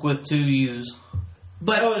Luke with 2 U's.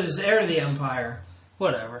 But it was Heir of the Empire.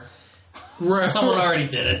 Whatever. Someone already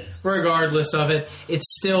did it. Regardless of it, it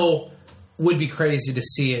still would be crazy to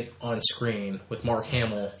see it on screen with Mark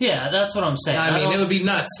Hamill. Yeah, that's what I'm saying. I mean, it would be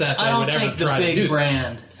nuts that they would ever try to do that. I don't think the big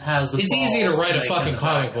brand has the balls. It's easy to write a fucking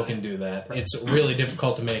comic book and do that. Right. It's really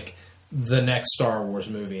difficult to make the next Star Wars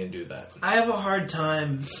movie and do that. I have a hard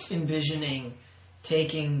time envisioning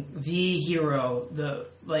taking the hero, that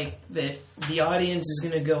the audience is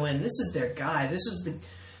going to go in. This is their guy. This is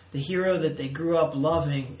the hero that they grew up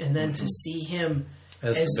loving, and then to see him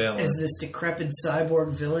as this decrepit cyborg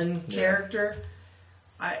villain character,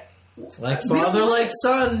 like father, like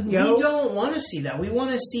son. We don't want to see that. We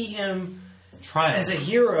want to see him as a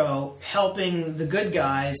hero, helping the good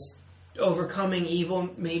guys, overcoming evil,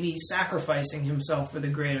 maybe sacrificing himself for the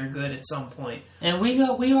greater good at some point. And we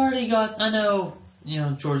already got. I know,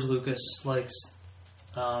 George Lucas likes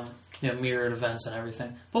mirrored events and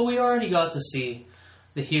everything, but we already got to see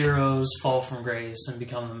the heroes fall from grace and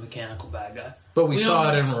become the mechanical bad guy. But we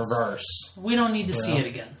saw it in reverse. We don't need to see it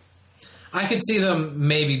again. I could see them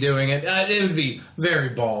maybe doing it. It would be very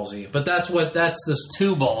ballsy, but that's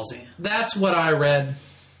too ballsy. That's what I read.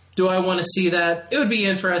 Do I want to see that? It would be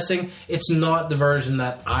interesting. It's not the version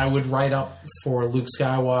that I would write up for Luke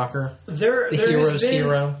Skywalker. There has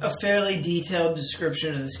been a fairly detailed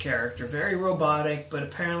description of this character. Very robotic, but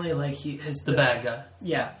apparently he has the bad guy.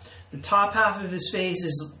 Yeah. The top half of his face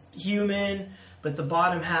is human, but the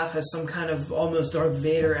bottom half has some kind of almost Darth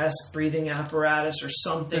Vader-esque breathing apparatus or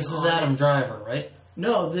something. This is Adam Driver, right?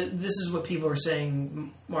 No, this is what people are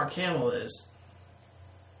saying Mark Hamill is.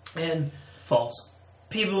 And false.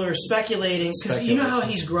 People are speculating, because you know how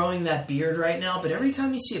he's growing that beard right now, but every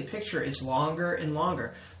time you see a picture, it's longer and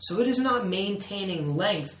longer. So it is not maintaining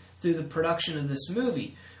length through the production of this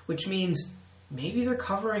movie, which means maybe they're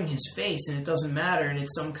covering his face and it doesn't matter, and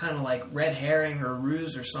it's some kind of red herring or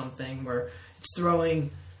ruse or something where it's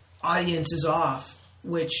throwing audiences off,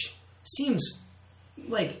 which seems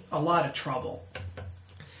like a lot of trouble.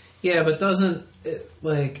 Yeah, but doesn't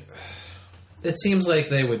it seems like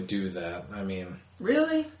they would do that. I mean,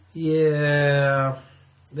 really? Yeah,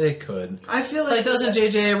 they could. I feel like doesn't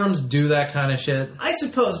J.J. Abrams do that kind of shit? I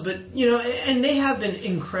suppose, but and they have been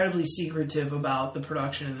incredibly secretive about the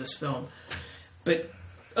production of this film. But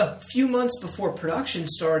a few months before production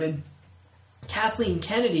started, Kathleen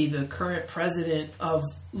Kennedy, the current president of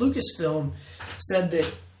Lucasfilm, said that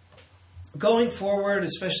going forward,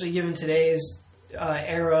 especially given today's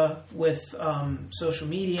era with social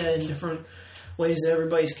media and different ways that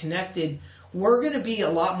everybody's connected, we're going to be a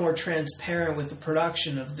lot more transparent with the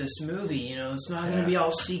production of this movie. You know, it's not going to be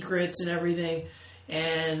all secrets and everything.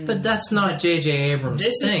 But that's not J.J. Abrams'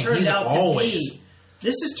 thing. He's always...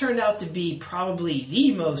 This has turned out to be probably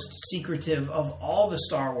the most secretive of all the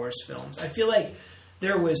Star Wars films. I feel like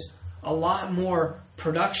there was a lot more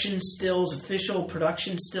production stills, official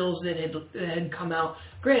production stills that had come out.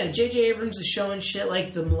 Granted, J.J. Abrams is showing shit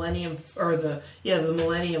like the Millennium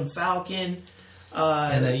Falcon,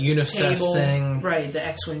 and the UNICEF thing, right? The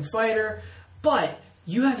X-wing fighter, but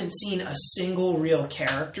you haven't seen a single real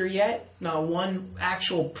character yet. Not one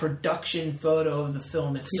actual production photo of the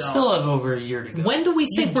film itself. You still have over a year to go. When do we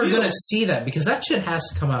think we're going to see that? Because that shit has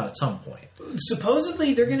to come out at some point.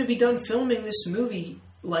 Supposedly, they're going to be done filming this movie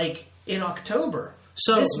like in October.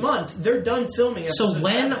 So this month, they're done filming. So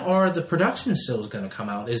when are the production stills going to come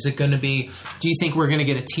out? Is it going to be? Do you think we're going to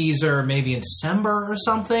get a teaser maybe in December or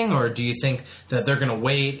something, or do you think that they're going to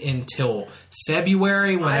wait until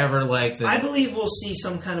February? Whenever I believe we'll see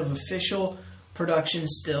some kind of official production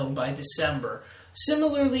still by December.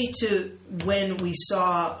 Similarly to when we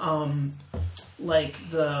saw this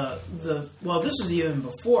was even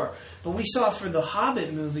before, but we saw for the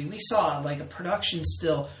Hobbit movie, we saw like a production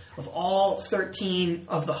still of all 13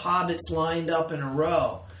 of the Hobbits lined up in a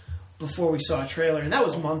row before we saw a trailer. And that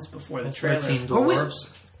was months before the trailer. 13 dwarves?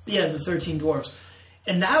 The 13 dwarves.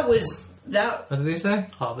 And that was... What did he say?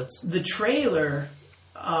 Hobbits. The trailer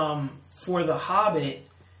for The Hobbit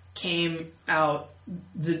came out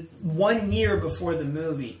the 1 year before the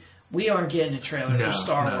movie. We aren't getting a trailer for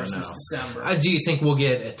Star Wars this December. Do you think we'll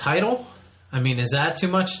get a title? I mean, is that too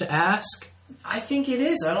much to ask? I think it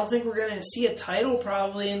is. I don't think we're going to see a title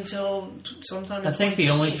probably until sometime in I think the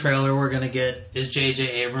only trailer we're going to get is J.J.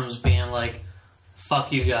 Abrams being like,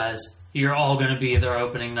 fuck you guys. You're all going to be there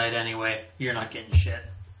opening night anyway. You're not getting shit.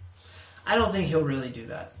 I don't think he'll really do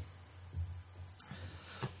that.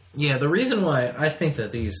 Yeah, the reason why I think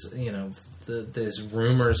that these, these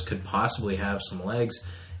rumors could possibly have some legs,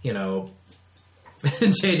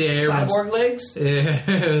 J.J. Abrams... Cyborg legs?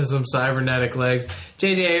 Yeah, some cybernetic legs.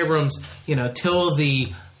 J.J. Abrams, till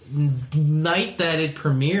the night that it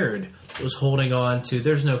premiered, was holding on to...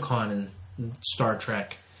 There's no con in Star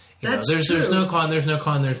Trek. True. There's no con.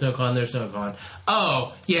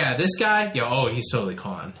 Oh, yeah, this guy? Yeah, he's totally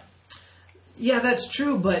con. Yeah, that's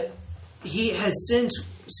true, but he has since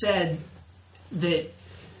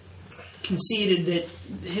conceded that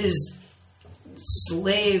his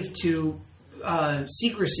slave to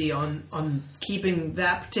secrecy on keeping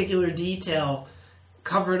that particular detail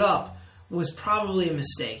covered up was probably a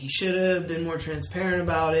mistake. He should have been more transparent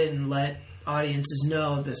about it and let audiences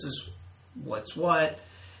know this is what's what.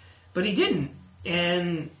 But he didn't.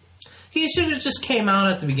 And he should have just came out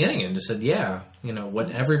at the beginning and just said,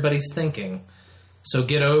 what everybody's thinking. So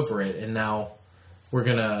get over it. And now we're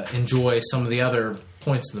going to enjoy some of the other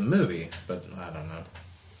points of the movie. But I don't know.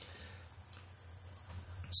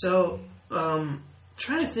 So,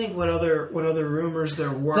 trying to think what other rumors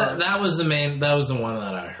there were. That was the one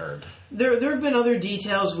that I heard. There have been other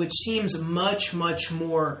details which seems much, much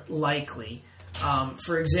more likely.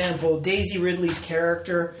 For example, Daisy Ridley's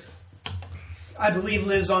character, I believe,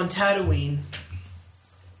 lives on Tatooine.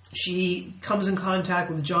 She comes in contact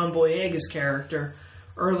with John Boyega's character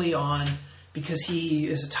early on because he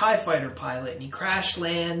is a TIE fighter pilot and he crash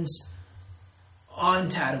lands on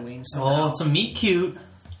Tatooine somehow. Oh, it's a meet cute.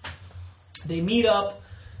 They meet up,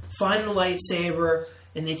 find the lightsaber,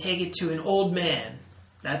 and they take it to an old man.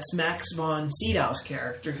 That's Max von Sydow's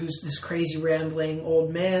character, who's this crazy, rambling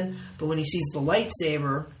old man. But when he sees the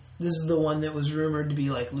lightsaber, this is the one that was rumored to be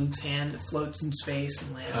like Luke's hand that floats in space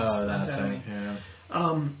and lands. Oh, that thing, yeah.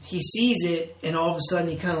 He sees it, and all of a sudden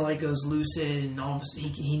he kind of like goes lucid, and all of a sudden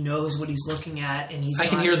he knows what he's looking at, and I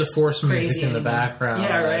can hear the Force music in the background.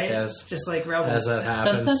 Yeah, right. Just like Rebels. As that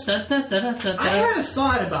happens. I had a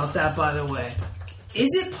thought about that, by the way. Is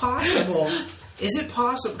it possible?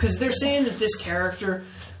 Because they're saying that this character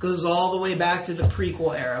goes all the way back to the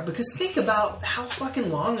prequel era. Because think about how fucking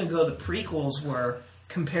long ago the prequels were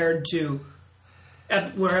compared to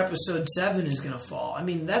where Episode 7 is going to fall. I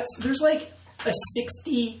mean, there's like a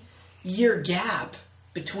 60-year gap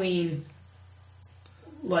between,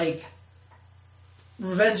 like,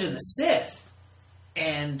 Revenge of the Sith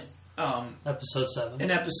and Episode 7.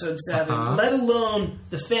 In Episode 7, let alone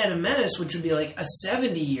The Phantom Menace, which would be like a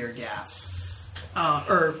 70-year gap.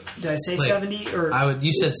 or did I say 70? Or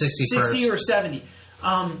you said 60 60 first. or 70.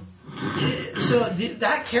 So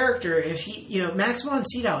that character, if he, Max von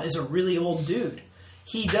Sydow is a really old dude.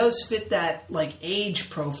 He does fit that age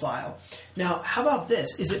profile. Now, how about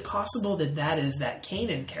this? Is it possible that is that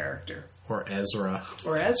Kanan character or Ezra?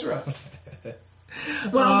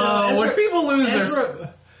 Well, no. Ezra, when people lose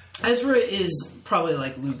their Ezra is probably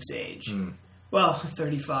Luke's age. Well,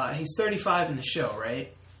 35. He's 35 in the show,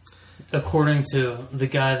 right? According to the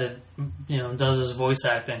guy that does his voice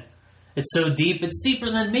acting. It's so deep, it's deeper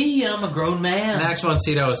than me, and I'm a grown man. Max von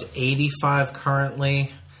Sydow is 85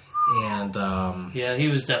 currently, and... yeah, he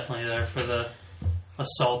was definitely there for the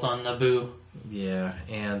assault on Naboo. Yeah,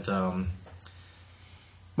 and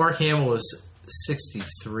Mark Hamill was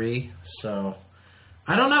 63, so...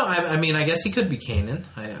 I don't know. I mean, I guess he could be Kanan.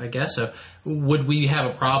 I guess so. Would we have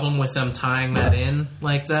a problem with them tying that in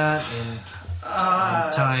like that? And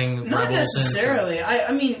tying not Rebels necessarily. into...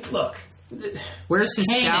 I mean, look... Where's his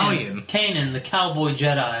stallion? Kanan, the cowboy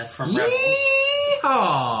Jedi from Rebels.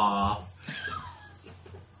 Yeehaw!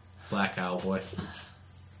 Black cowboy.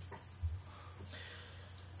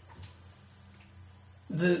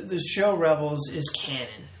 The show Rebels is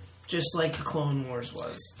canon, just like the Clone Wars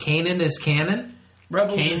was. Kanan is canon?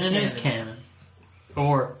 Rebels Kanan is canon.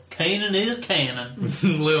 Or Kanan is canon.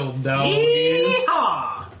 Little dog.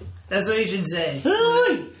 Yeehaw! That's what you should say.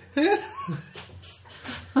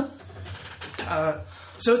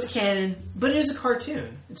 So it's canon, but it is a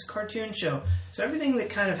cartoon. It's a cartoon show. So everything that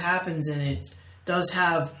kind of happens in it does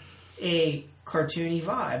have a cartoony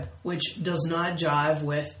vibe, which does not jive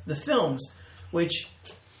with the films, which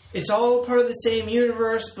it's all part of the same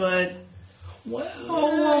universe, but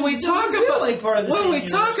when we talk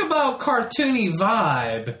about cartoony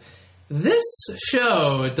vibe, this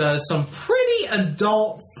show does some pretty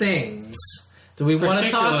adult things. Do we want to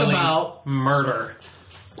talk about murder?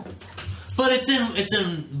 But it's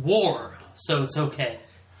in war, so it's okay.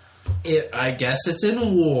 I guess it's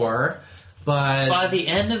in war, but... By the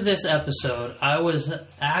end of this episode, I was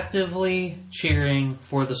actively cheering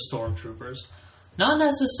for the Stormtroopers. Not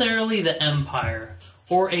necessarily the Empire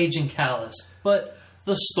or Agent Kallus, but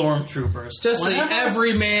the Stormtroopers. Just the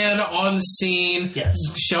everyman on the scene, yes,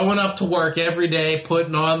 showing up to work every day,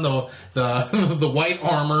 putting on the white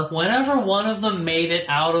armor. Whenever one of them made it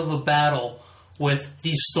out of a battle with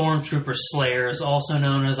these Stormtrooper Slayers, also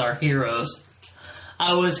known as our heroes,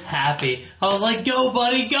 I was happy. I was like, go,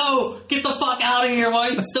 buddy, go! Get the fuck out of here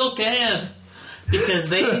while you still can! Because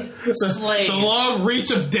they slayed. The long reach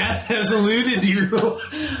of death has eluded you.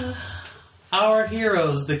 Our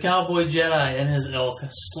heroes, the Cowboy Jedi and his ilk,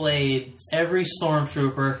 slayed every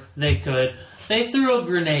Stormtrooper they could. They threw a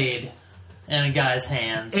grenade in a guy's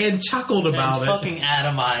hands. And chuckled about it. And fucking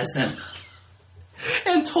atomized him.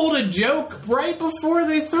 And told a joke right before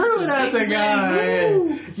they threw it at the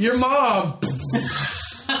guy. Your mom.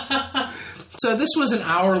 So this was an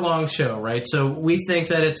hour-long show, right? So we think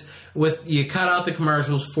that it's you cut out the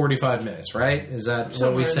commercials, 45 minutes, right? Is that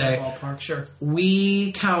somewhere what we say? In that ballpark, sure.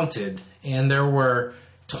 We counted, and there were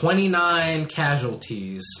 29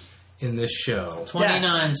 casualties in this show.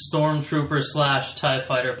 29 Stormtrooper / TIE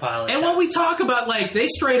Fighter pilots. And when we talk about, they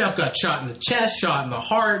straight up got shot in the chest, shot in the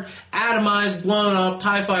heart, atomized, blown up,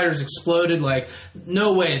 TIE Fighters exploded,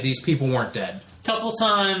 no way these people weren't dead. Couple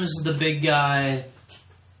times the big guy,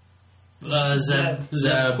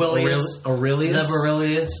 Zeb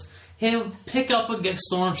Aurelius, he'll pick up a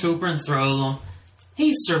Stormtrooper and throw them.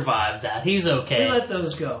 He survived that. He's okay. We let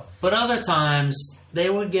those go. But other times, they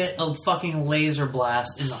would get a fucking laser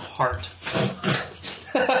blast in the heart.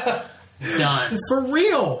 Done. For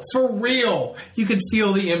real. You could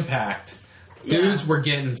feel the impact. Dudes were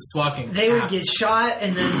getting fucking They would get shot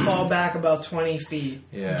and then fall back about 20 feet.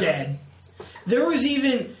 Yeah. Dead. There was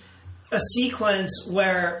even a sequence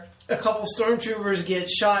where a couple Stormtroopers get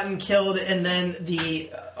shot and killed, and then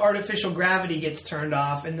the artificial gravity gets turned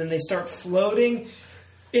off, and then they start floating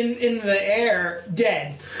in the air,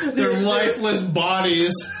 dead. Their lifeless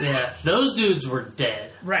bodies. Yeah, those dudes were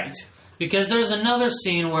dead. Right. Because there's another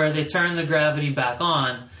scene where they turn the gravity back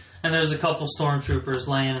on, and there's a couple Stormtroopers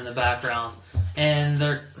laying in the background, and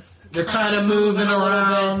they're kind of moving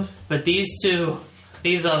around. But these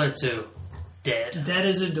other two, dead. Dead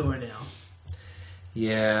as a doornail.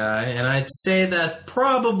 Yeah, and I'd say that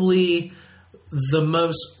probably the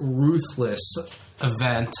most ruthless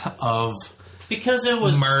event of because it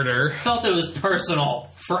was murder. Felt it was personal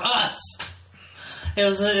for us. It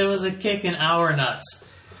was a kick in our nuts.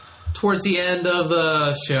 Towards the end of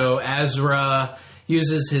the show, Ezra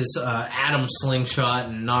uses his atom slingshot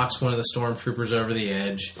and knocks one of the Stormtroopers over the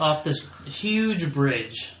edge off this huge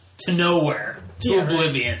bridge to nowhere, to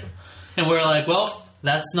oblivion. Right. And we're like, well,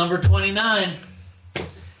 that's number 29.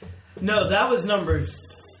 No, that was number...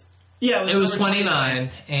 Yeah, it was 29,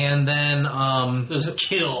 and then there was a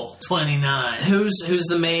kill 29. Who's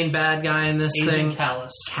the main bad guy in this Agent thing?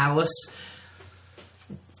 Callus.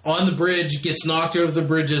 On the bridge, gets knocked over the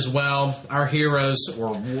bridge as well. Our heroes,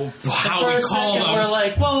 or how we call them, we're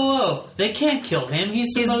like, whoa, they can't kill him. He's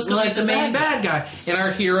supposed to like be the main bad guy. And our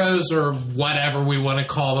heroes, or whatever we want to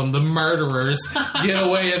call them, the murderers, get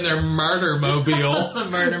away in their murder mobile, the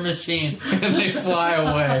murder machine, and they fly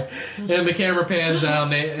away. And the camera pans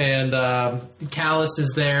down, and Callus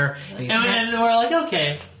is there, and we're like,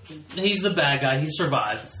 okay, he's the bad guy. He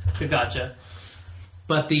survived. Gotcha.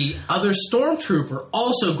 But the other stormtrooper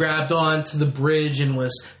also grabbed onto the bridge and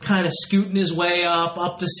was kind of scooting his way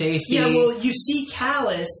up to safety. Yeah, well, you see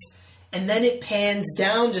Callus, and then it pans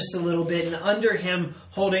down just a little bit, and under him,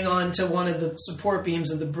 holding on to one of the support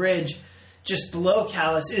beams of the bridge, just below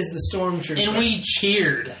Callus, is the stormtrooper. And we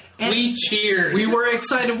cheered. We were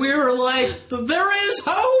excited. We were like, there is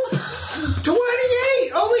hope!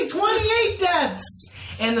 28! Only 28 deaths!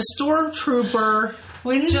 And the stormtrooper...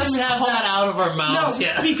 We didn't just even have that out of our mouths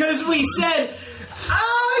yet. Because we said,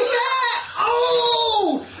 oh, yeah!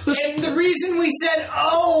 Oh! And the reason we said,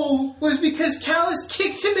 oh, was because Callus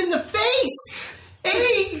kicked him in the face! And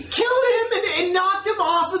he killed him and knocked him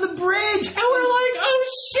off of the bridge! And we're like, oh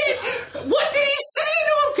shit! What did he say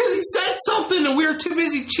to him? Because he said something and we were too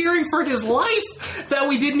busy cheering for his life that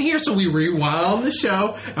we didn't hear. So we rewound the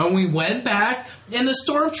show and we went back and the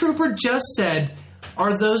stormtrooper just said...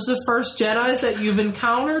 Are those the first Jedis that you've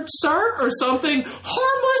encountered, sir? Or something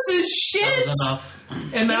harmless as shit? That was enough.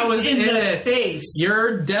 And that was in the it. Face.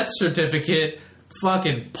 Your death certificate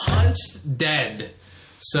fucking punched dead.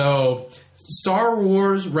 So, Star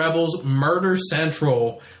Wars Rebels Murder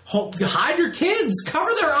Central. Hide your kids.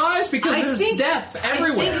 Cover their eyes because there's death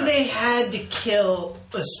everywhere. I think they had to kill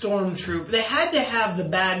a stormtrooper. They had to have the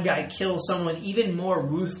bad guy kill someone even more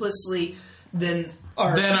ruthlessly than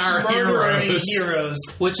our heroes.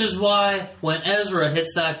 Which is why when Ezra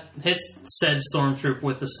hits said stormtrooper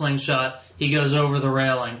with the slingshot, he goes over the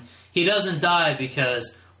railing. He doesn't die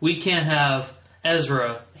because we can't have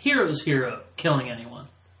Ezra, hero's hero, killing anyone.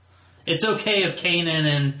 It's okay if Kanan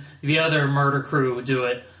and the other murder crew do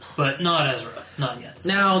it, but not Ezra. Not yet.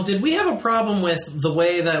 Now, did we have a problem with the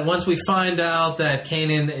way that once we find out that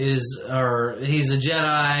Kanan he's a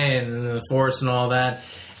Jedi and the Force and all that,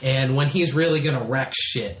 and when he's really going to wreck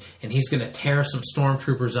shit, and he's going to tear some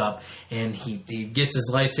stormtroopers up, and he gets his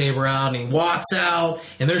lightsaber out, and he walks out,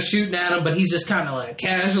 and they're shooting at him, but he's just kind of like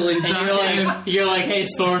casually ducking. You're like, hey,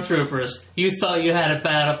 stormtroopers, you thought you had it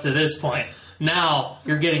bad up to this point. Now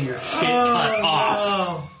you're getting your shit cut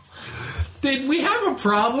off. Did we have a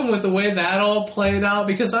problem with the way that all played out?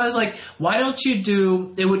 Because I was like, why don't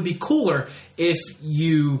you it would be cooler if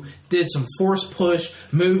you did some force push,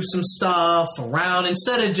 move some stuff around,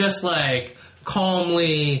 instead of just like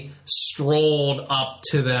calmly strolled up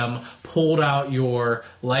to them, pulled out your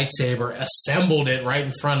lightsaber, assembled it right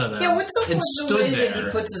in front of them. Yeah, what's the way that he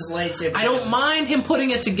puts his lightsaber? I don't mind him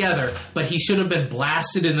putting it together, but he should have been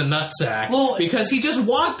blasted in the nutsack because he just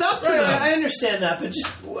walked up to them. I understand that, but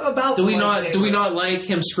just about do we not like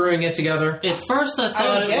him screwing it together? At first, I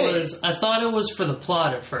thought it was for the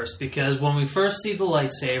plot at first, because when we first see the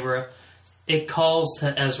lightsaber, it calls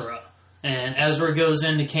to Ezra. And Ezra goes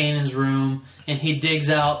into Kanan's room, and he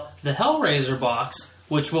digs out the Hellraiser box,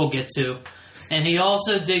 which we'll get to. And he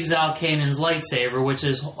also digs out Kanan's lightsaber, which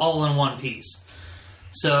is all in one piece.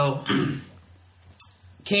 So,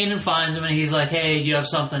 Kanan finds him, and he's like, hey, you have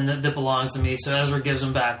something that belongs to me. So Ezra gives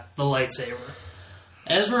him back the lightsaber.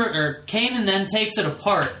 Kanan then takes it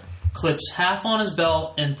apart, clips half on his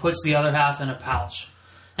belt, and puts the other half in a pouch.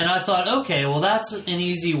 And I thought, okay, well, that's an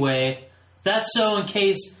easy way. That's so in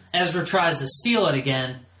case Ezra tries to steal it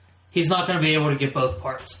again, he's not going to be able to get both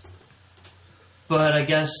parts. But I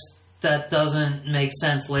guess that doesn't make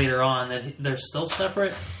sense later on, that they're still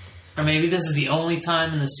separate. Or maybe this is the only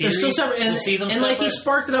time in the series they're still separate, we'll see them separate. And like he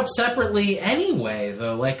sparked it up separately anyway,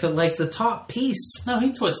 though, like the top piece. No,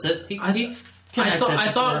 he twisted. He I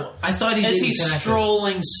thought he did. As he's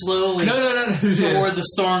strolling slowly toward the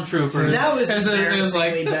stormtrooper. That was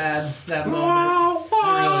embarrassingly bad, that moment. It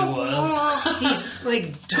really was. He's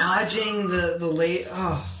like dodging the late.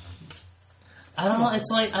 Oh. I don't know. It's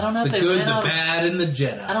like, I don't know if the they good, ran the out bad, and the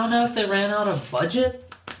Jedi. I don't know if they ran out of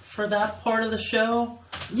budget for that part of the show.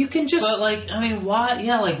 You can just... But, like, I mean, why...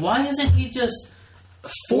 Yeah, like, why isn't he just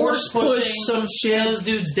force push some shit. Those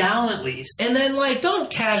dudes down at least. And then, like, don't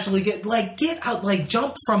casually get out, like,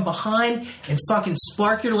 jump from behind and fucking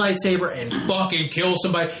spark your lightsaber and fucking kill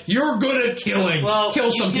somebody. You're good at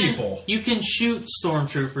kill some people. You can shoot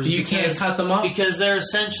stormtroopers. You can't cut them up? Because they're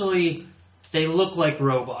essentially, they look like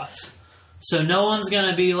robots. So no one's going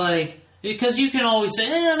to be like, because you can always say,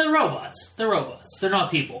 they're robots. They're robots. They're not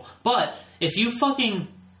people. But if you fucking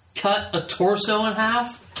cut a torso in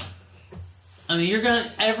half, I mean,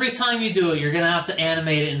 every time you do it, you're going to have to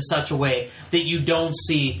animate it in such a way that you don't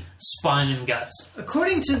see spine and guts.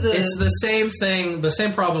 According to It's the same thing, the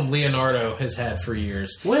same problem Leonardo has had for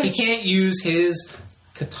years. He can't use his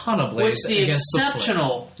katana blades against the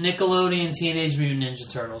exceptional Nickelodeon Teenage Mutant Ninja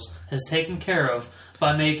Turtles has taken care of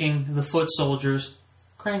by making the foot soldiers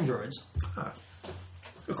crane droids.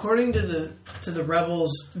 According to the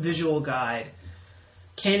Rebels visual guide,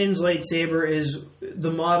 Kanan's lightsaber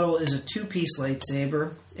the model is a 2-piece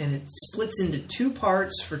lightsaber, and it splits into 2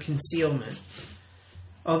 parts for concealment.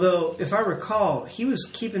 Although, if I recall, he was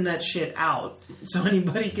keeping that shit out so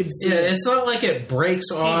anybody could see. Yeah, it's not like it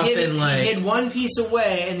breaks off and like... He hid one piece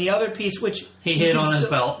away, and the other piece, which... He hid on his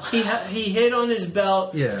belt. He hid on his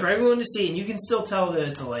belt for everyone to see, and you can still tell that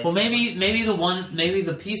it's a lightsaber. Well, maybe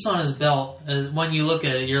the piece on his belt, is when you look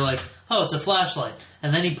at it, you're like, oh, it's a flashlight.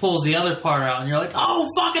 And then he pulls the other part out, and you're like, oh,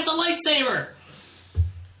 fuck, it's a lightsaber!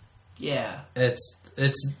 Yeah. It's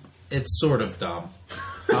sort of dumb.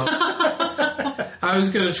 I was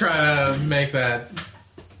going to try to make that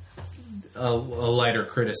a lighter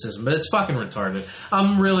criticism, but it's fucking retarded.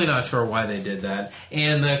 I'm really not sure why they did that.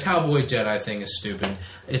 And the Cowboy Jedi thing is stupid.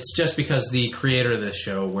 It's just because the creator of this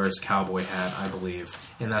show wears a cowboy hat, I believe.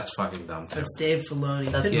 And that's fucking dumb, too. That's Dave Filoni.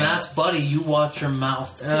 That's Matt's buddy. You watch your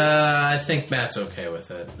mouth. I think Matt's okay with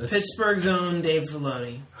it. Pittsburgh's own Dave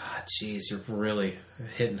Filoni. Jeez, you're really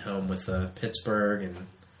hitting home with Pittsburgh. And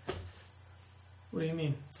what do you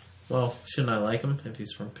mean? Well, shouldn't I like him if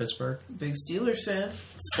he's from Pittsburgh? Big Steelers fan.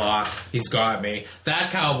 Fuck, he's got me.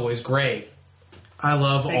 That Cowboy's great. I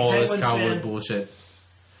love all this Cowboy bullshit.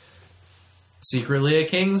 Secretly a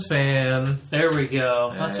Kings fan. There we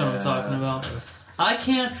go. That's what I'm talking about. I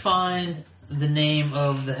can't find the name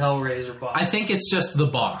of the Hellraiser box. I think it's just the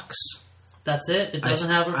box. That's it? It doesn't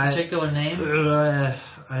have a particular name?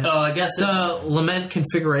 I guess it's... The Lament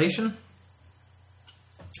Configuration?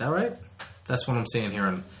 Is that right? That's what I'm seeing here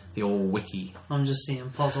on the old wiki. I'm just seeing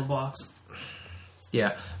puzzle box.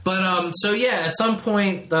 Yeah. But, so yeah, at some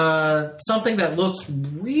point, something that looks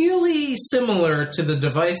really similar to the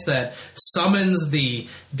device that summons the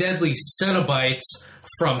deadly Cenobites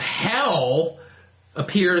from hell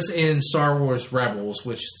appears in Star Wars Rebels,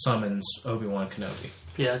 which summons Obi-Wan Kenobi.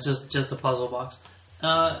 Yeah, just a puzzle box.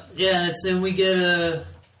 And we get a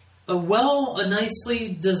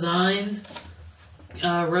nicely designed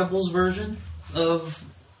Rebels version of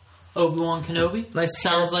Obi-Wan Kenobi. Nice.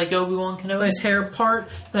 Sounds like Obi-Wan Kenobi. Nice hair part,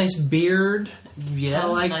 nice beard. Yeah,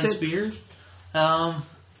 nice beard. And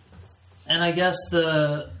I guess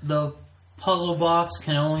the puzzle box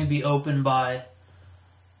can only be opened by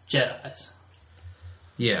Jedis.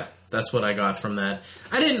 Yeah, that's what I got from that.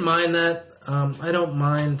 I didn't mind that. I don't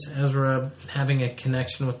mind Ezra having a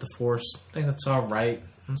connection with the Force. I think that's all right.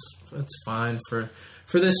 It's fine. For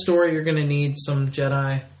this story, you're going to need some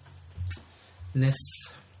Jedi-ness.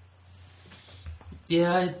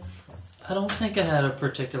 Yeah, I don't think I had a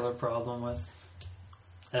particular problem with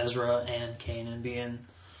Ezra and Kanan being,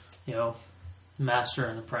 master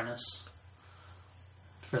and apprentice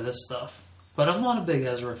for this stuff. But I'm not a big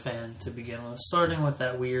Ezra fan to begin with. Starting with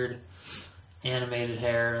that weird animated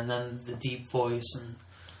hair and then the deep voice. And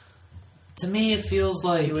to me, it feels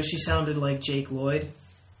like... You wish he sounded like Jake Lloyd?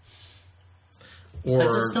 Or I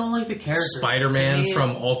just don't like the character. Spider-Man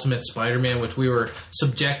from Ultimate Spider-Man, which we were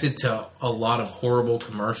subjected to a lot of horrible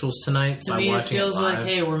commercials tonight by watching it live. To me, it feels like,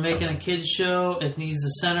 hey, we're making a kid's show. It needs to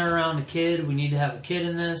center around a kid. We need to have a kid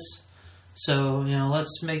in this. So,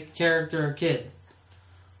 let's make a character a kid.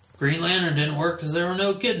 Green Lantern didn't work because there were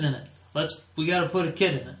no kids in it. We got to put a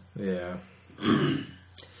kid in it. Yeah.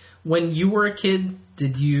 When you were a kid,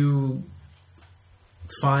 did you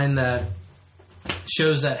find that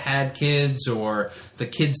shows that had kids or the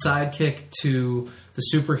kid sidekick to the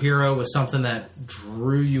superhero was something that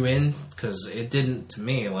drew you in? Because it didn't to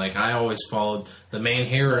me. Like, I always followed the main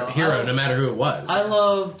hero no matter who it was. I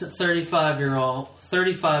loved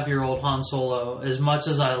 35-year-old Han Solo as much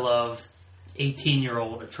as I loved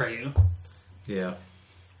 18-year-old Atreyu. Yeah.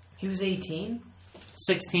 He was 18?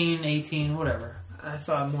 16, 18, whatever. I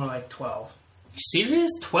thought more like 12. You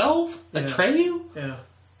serious? 12? Yeah. Atreyu? Yeah.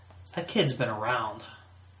 That kid's been around.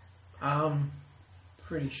 I'm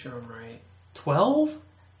pretty sure I'm right. 12?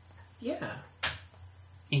 Yeah.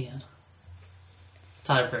 Ian.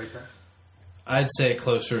 Tiebreaker. I'd say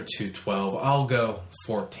closer to 12. I'll go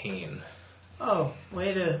 14. Oh,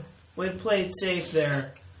 way to play it safe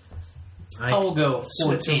there. I will go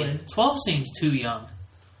 14. 12 seems too young.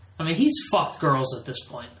 I mean, he's fucked girls at this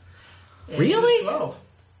point. Yeah, really? 12.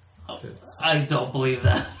 Oh, I don't believe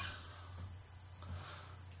that.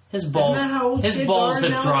 His balls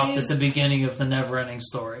have dropped at the beginning of the Neverending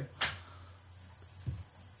Story.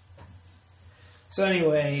 So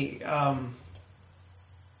anyway,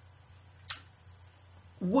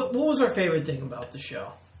 what was our favorite thing about the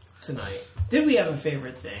show tonight? Did we have a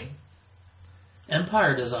favorite thing?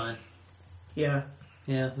 Empire design. Yeah.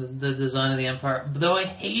 Yeah, the design of the Empire. Though I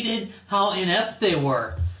hated how inept they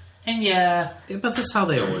were. And yeah, but that's how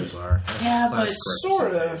they always are. That's but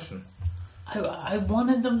sort of. I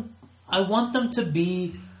want them to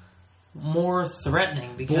be more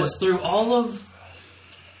threatening because through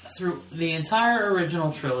the entire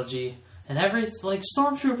original trilogy and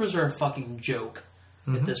Stormtroopers are a fucking joke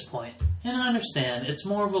at this point. And I understand it's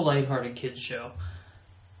more of a lighthearted kids show.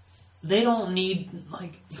 They don't need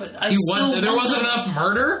but I there wasn't enough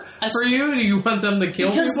murder for you? Do you want them to kill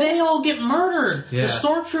people? Because they all get murdered. Yeah. The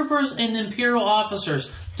Stormtroopers and Imperial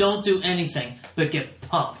officers don't do anything but get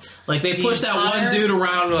pumped. Like they push that one dude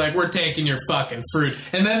around like, we're taking your fucking fruit,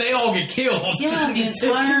 and then they all get killed. Yeah, the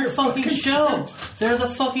entire fucking show. They're the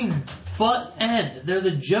fucking butt end. They're the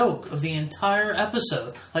joke of the entire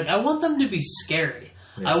episode. Like I want them to be scary.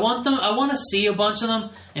 Yeah. I want to see a bunch of them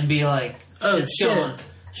and be like, oh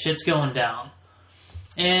shit's going down.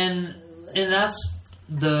 And that's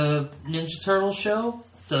the Ninja Turtles show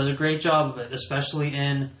does a great job of it, especially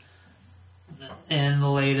in the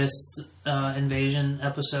latest Invasion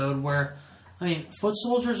episode where, I mean, foot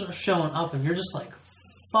soldiers are showing up and you're just like,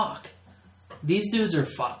 fuck. These dudes are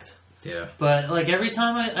fucked. Yeah. But like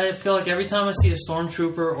I feel like every time I see a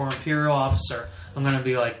Stormtrooper or Imperial officer, I'm going to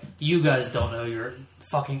be like, you guys don't know you're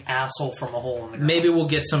fucking asshole from a hole in the ground. Maybe we'll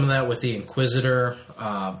get some of that with the Inquisitor.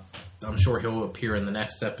 I'm sure he'll appear in the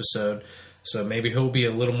next episode. So maybe he'll be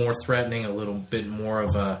a little more threatening, a little bit more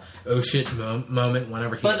of a oh shit moment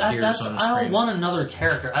whenever he appears on the screen. I don't want another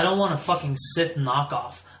character. I don't want a fucking Sith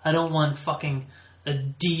knockoff. I don't want fucking a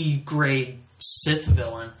D-grade Sith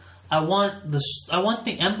villain. I want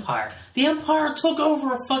the Empire. The Empire took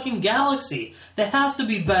over a fucking galaxy. They have to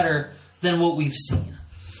be better than what we've seen.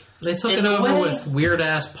 They took it over with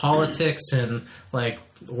weird-ass politics and, like,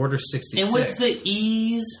 Order 66. And with the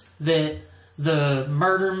ease that the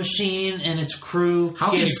murder machine and its crew...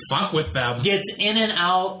 How can you fuck with them? ...gets in and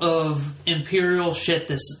out of Imperial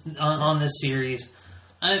shit on this series.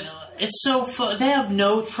 It's so fun. They have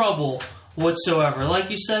no trouble whatsoever.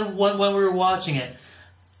 Like you said when we were watching it,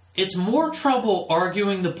 it's more trouble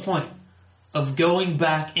arguing the point of going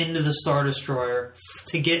back into the Star Destroyer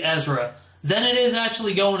to get Ezra than it is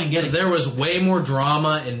actually going and getting There was way more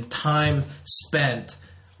drama and time spent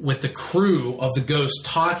with the crew of the Ghost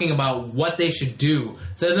talking about what they should do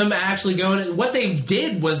than them actually going. What they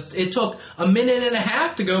did was it took a minute and a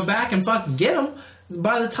half to go back and fucking get them.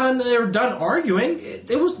 By the time they were done arguing,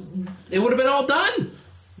 it would have been all done.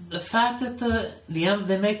 The fact that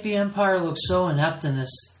they make the Empire look so inept in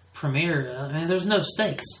this premiere, I mean, there's no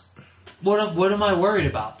stakes. What am I worried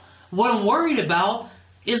about? What I'm worried about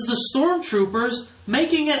is the Stormtroopers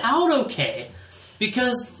making it out okay.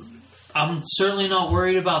 Because I'm certainly not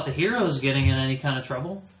worried about the heroes getting in any kind of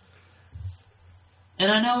trouble.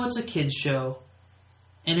 And I know it's a kids show,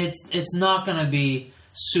 and it's not going to be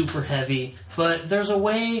super heavy, but there's a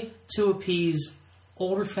way to appease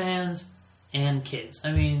older fans and kids.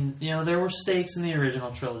 I mean, there were stakes in the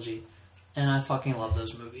original trilogy, and I fucking love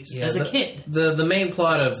those movies as a kid. The main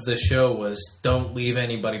plot of the show was don't leave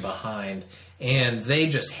anybody behind, and they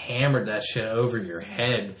just hammered that shit over your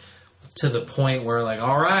head to the point where, like,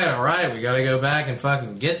 all right, we got to go back and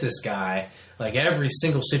fucking get this guy. Like, every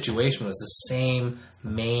single situation was the same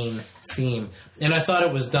main theme, and I thought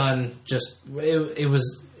it was done just it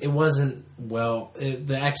wasn't well.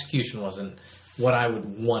 The execution wasn't what I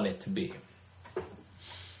would want it to be.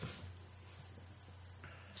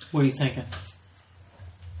 What are you thinking?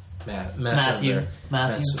 Matthew.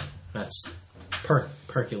 Matt's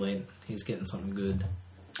percolating. He's getting something good.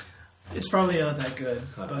 It's probably not that good,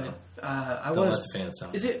 but Don't let the fans know.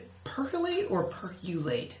 Is it percolate or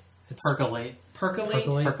percolate? It's percolate.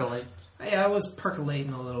 Percolate. Yeah, I was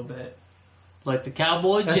percolating a little bit. Like the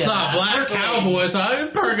cowboy? That's not black cowboy talking.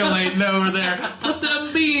 Percolating over there. Put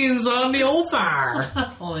them beans on the old fire.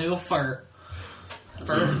 On the old fire.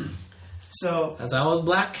 So that's how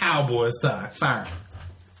black cowboys talk. Fire.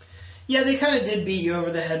 Yeah, they kind of did beat you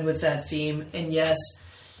over the head with that theme, and yes,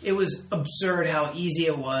 it was absurd how easy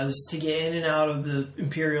it was to get in and out of the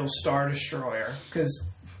Imperial Star Destroyer, because,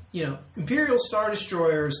 Imperial Star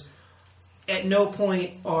Destroyers at no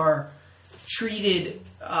point are treated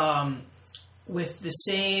with the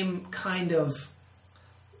same kind of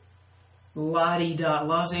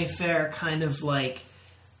laissez-faire kind of like,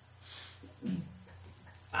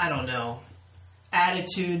 I don't know,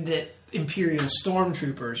 attitude that Imperial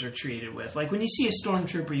Stormtroopers are treated with. Like, when you see a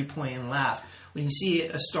Stormtrooper, you point and laugh. When you see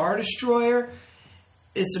a Star Destroyer,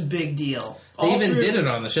 it's a big deal. They even did it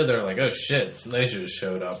on the show. They were like, oh shit, they should have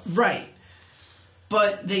showed up. Right.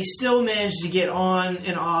 But they still managed to get on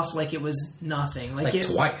and off like it was nothing.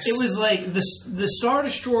 Twice. It was like the Star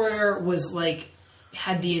Destroyer was like,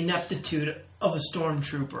 had the ineptitude of a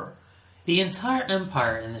Stormtrooper. The entire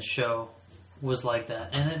Empire in the show was like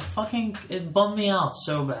that, and it bummed me out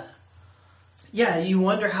so bad. Yeah, you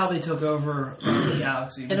wonder how they took over the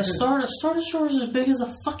galaxy. And a Star Destroyer is as big as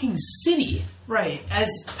a fucking city. Right. As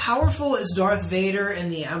powerful as Darth Vader and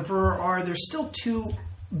the Emperor are, there's still two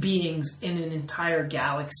beings in an entire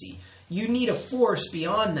galaxy. You need a force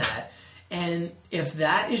beyond that. And if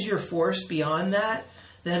that is your force beyond that,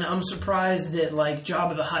 then I'm surprised that, like,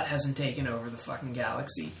 Jabba the Hutt hasn't taken over the fucking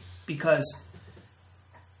galaxy. Because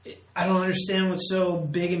I don't understand what's so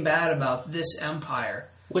big and bad about this empire.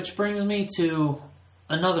 Which brings me to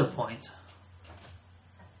another point.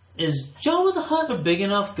 Is Jabba the Hutt a big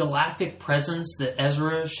enough galactic presence that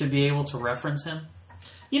Ezra should be able to reference him?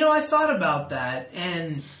 I thought about that,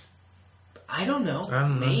 and I don't know.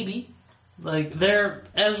 Maybe. Like,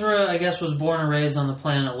 Ezra, I guess, was born and raised on the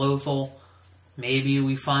planet Lothal. Maybe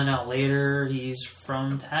we find out later he's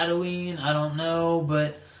from Tatooine. I don't know,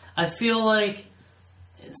 but I feel like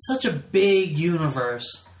it's such a big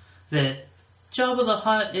universe that Jabba the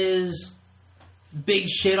Hutt is big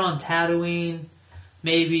shit on Tatooine.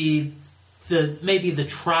 Maybe the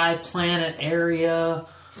tri-planet area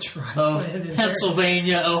of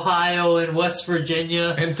Pennsylvania, Ohio, and West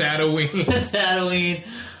Virginia. And Tatooine.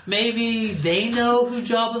 Maybe they know who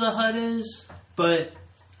Jabba the Hutt is, but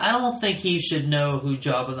I don't think he should know who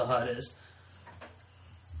Jabba the Hutt is.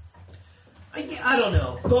 I don't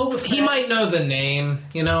know. Boba Fett, he might know the name,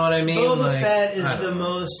 you know what I mean? Boba Fett is the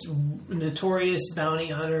most notorious bounty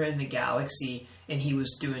hunter in the galaxy, and he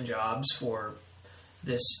was doing jobs for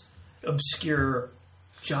this obscure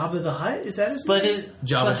Jabba the Hutt? Is that his name?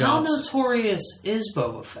 But how notorious is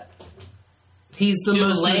Boba Fett? He's the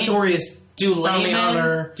most notorious bounty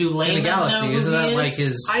hunter in the galaxy. Isn't that like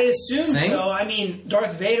his I assume thing? So. I mean,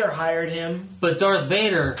 Darth Vader hired him. But Darth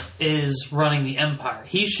Vader is running the Empire.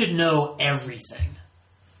 He should know everything.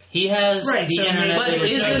 He has the internet. But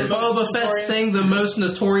isn't Boba Fett's thing the most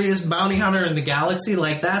notorious bounty hunter in the galaxy?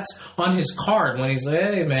 Like, that's on his card when he's like,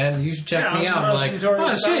 hey, man, you should check me out. I'm like,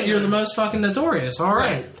 oh, shit, you're the most fucking notorious. All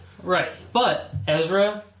right. Right. But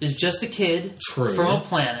Ezra is just a kid from a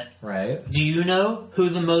planet. Right. Do you know who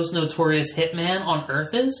the most notorious hitman on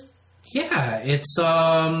Earth is? Yeah, it's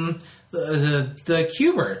the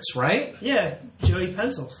Q*berts, right? Yeah, Joey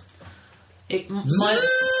Pencils. It might...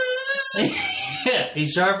 Yeah, he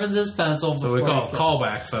sharpens his pencil. So we call it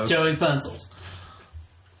callback, folks. Joey Pencils.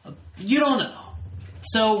 You don't know.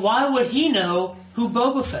 So why would he know who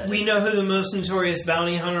Boba Fett is? We know who the most notorious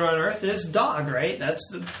bounty hunter on Earth is. Dog, right?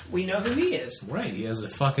 We know who he is. Right, he has a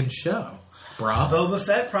fucking show. Bruh. Boba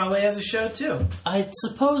Fett probably has a show, too. I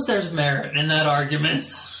suppose there's merit in that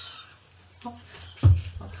argument.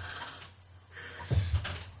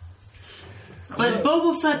 But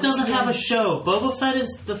Boba Fett doesn't have a show. Boba Fett is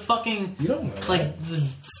the fucking, the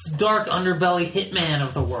dark underbelly hitman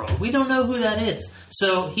of the world. We don't know who that is.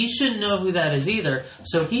 So he shouldn't know who that is either.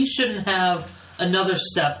 So he shouldn't have another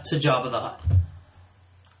step to Jabba the Hutt.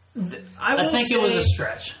 I think it was a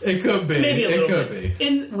stretch. It could be. Maybe a little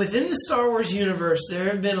bit. Within the Star Wars universe, there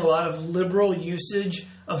have been a lot of liberal usage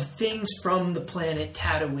of things from the planet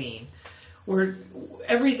Tatooine. Where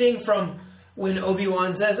everything from when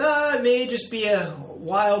Obi-Wan says, it may just be a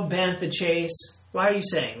wild bantha chase. Why are you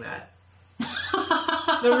saying that?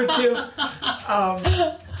 Number two,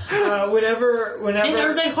 whenever... And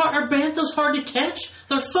are banthas hard to catch?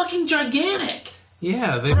 They're fucking gigantic.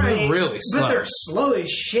 Yeah, they move really slow. But they're slow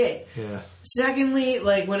as shit. Yeah. Secondly,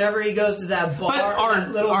 like, whenever he goes to that bar...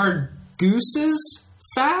 But are gooses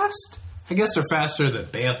fast? I guess they're faster than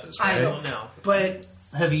banthas, right? I don't know, but...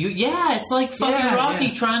 Have you? Yeah, it's like fucking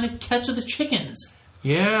Rocky trying to catch the chickens.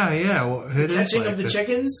 Yeah. Well, catching of the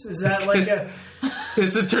chickens? Is that like a...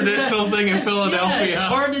 It's a traditional thing in Philadelphia. Yeah, it's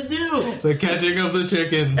hard to do. The catching of the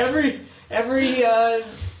chickens. Every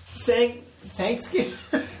Thanksgiving...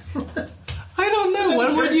 I don't know.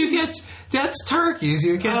 When would you get? That's turkeys.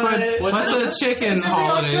 You get what's a chicken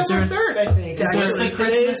holiday? October 3rd, I think. Is the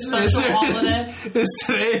Christmas special holiday? Is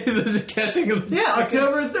today the catching of the chickens?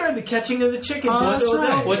 October 3rd, the catching of the chickens. Oh, that's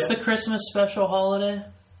right. What's the Christmas special holiday?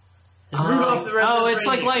 Rudolph the Red-Nosed it's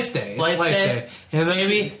like Reindeer. Life Day. Life Day. And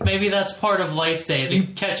then maybe that's part of Life Day, the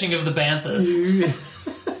catching of the banthas.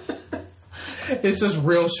 It's just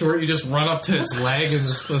real short. You just run up to its leg and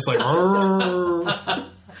it's like...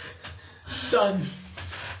 Done.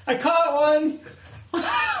 I caught one!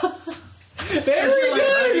 Very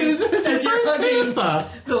good! As you're hugging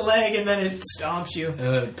the leg and then it stomps you. And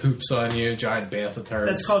then it poops on you, giant bantha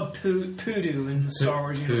turds. That's called poodoo in the Star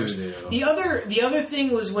Wars universe. Poodoo. The other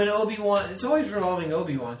thing was when Obi-Wan... It's always revolving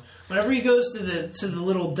Obi-Wan. Whenever he goes to the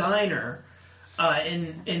little diner...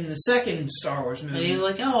 in the second Star Wars movie. And he's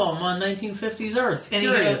like, oh, I'm on 1950s Earth. And,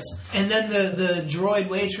 and then the droid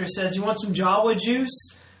waitress says, you want some Jawa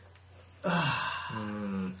juice?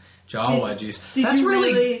 Jawa juice. Did That's you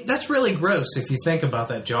really... That's really gross if you think about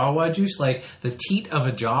that. Jawa juice, like the teat of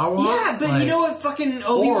a Jawa. Yeah, but you know what fucking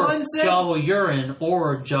Obi-Wan said? Jawa urine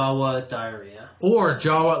or Jawa diarrhea. Or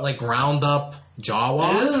Jawa, like ground up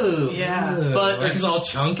Jawa. Ooh. Yeah. But like it's all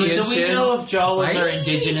chunky but and do we shit. know if Jawas are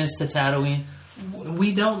indigenous to Tatooine?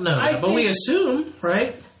 We don't know that, but we assume,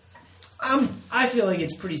 right? I feel like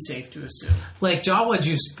it's pretty safe to assume. Like Jawa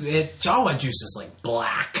juice is like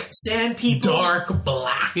black. Sand people. Dark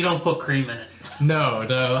black. You don't put cream in it. No.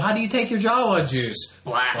 How do you take your Jawa juice?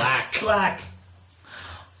 Black.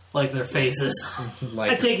 Like their faces.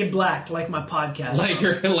 I take it black, like my podcast.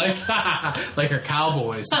 Like your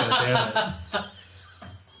cowboys. Goddammit.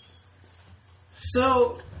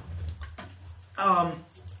 So,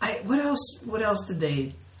 what else did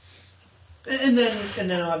they? And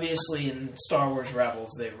then obviously in Star Wars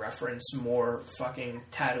Rebels they reference more fucking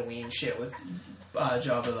Tatooine shit with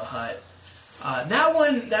Jabba the Hutt.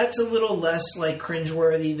 That's a little less like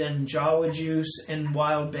cringeworthy than Jawa Juice and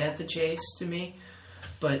Wild Bantha Chase to me,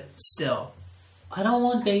 but still. I don't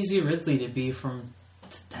want Daisy Ridley to be from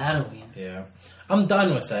Tatooine. Yeah. I'm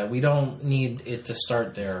done with that. We don't need it to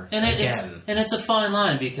start there again. It's a fine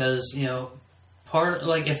line because,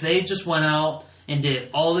 if they just went out and did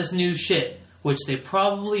all this new shit, which they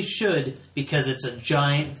probably should because it's a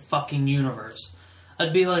giant fucking universe,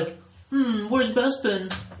 I'd be like, where's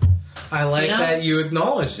Bespin? I like that you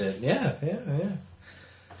acknowledged it. Yeah.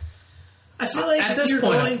 I feel like if you're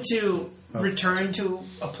going to return to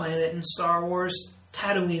a planet in Star Wars,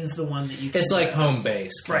 Tatooine's the one that you can... It's like home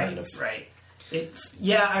base, kind of. Right.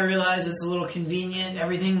 I realize it's a little convenient.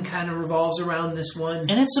 Everything kind of revolves around this one.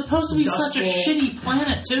 And it's supposed to be such a shitty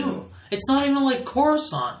planet, too. It's not even like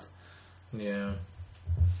Coruscant. Yeah.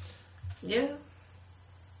 Yeah.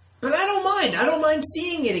 But I don't mind. I don't mind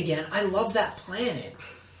seeing it again. I love that planet.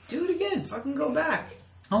 Do it again. Fucking go back.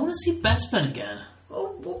 I want to see Bespin again.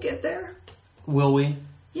 Oh, we'll get there. Will we?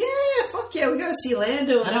 Yeah, fuck yeah. We gotta see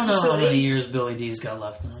Lando in I don't know how many 8. years Billy D's got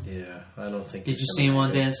left in him. Yeah, I don't think... Did you see him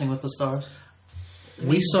on Dancing with the Stars?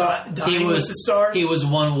 We saw... Dying with the Stars? He was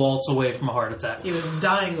one waltz away from a heart attack. He was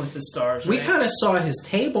dying with the stars, We kind of saw his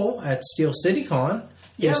table at Steel City Con.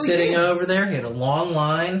 He was sitting over there. He had a long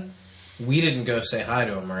line. We didn't go say hi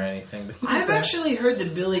to him or anything. But I've actually heard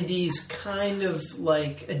that Billy D's kind of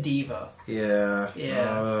like a diva. Yeah.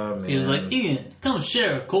 Yeah. He was like, Ian, come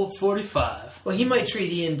share a Colt 45. Well, he might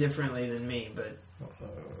treat Ian differently than me, but...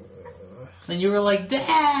 And you were like,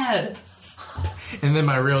 Dad! And then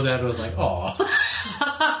my real dad was like, aw.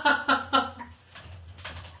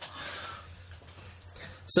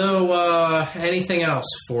 So, anything else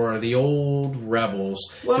for the old Rebels?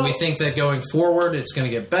 Well, do we think that going forward it's going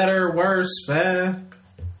to get better, worse? I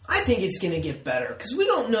think it's going to get better, because we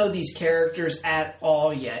don't know these characters at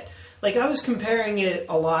all yet. Like, I was comparing it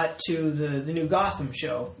a lot to the new Gotham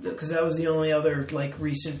show, because that was the only other,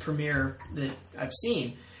 recent premiere that I've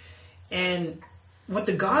seen. And what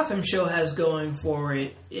the Gotham show has going for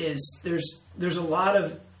it is there's a lot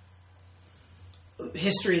of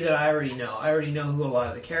history that I already know. I already know who a lot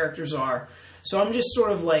of the characters are. So I'm just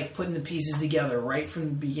sort of putting the pieces together right from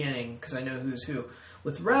the beginning because I know who's who.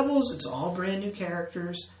 With Rebels, it's all brand new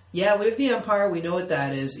characters. Yeah, we have the Empire. We know what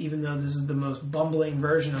that is, even though this is the most bumbling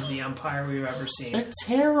version of the Empire we've ever seen. They're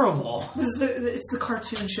terrible. It's the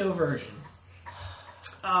cartoon show version.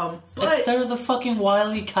 But they're the fucking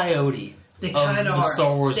Wile E. Coyote. They kind of are.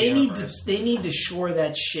 Star Wars universe. They need to shore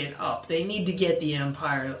that shit up. They need to get the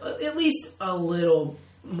Empire at least a little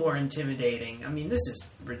more intimidating. I mean, this is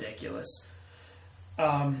ridiculous.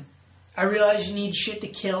 I realize you need shit to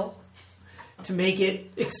kill to make it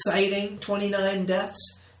exciting. 29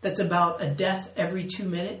 deaths. That's about a death every 2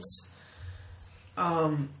 minutes.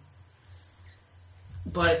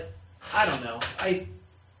 but I don't know. I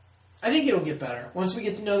think it'll get better once we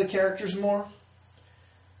get to know the characters more.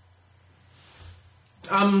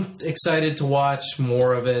 I'm excited to watch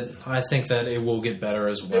more of it. I think that it will get better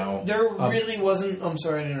as well. There really wasn't... I'm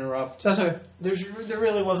sorry to interrupt. That's okay. There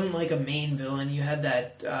really wasn't like a main villain. You had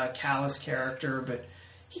that Callus character, but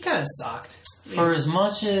he kind of sucked. For as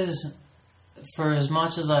much as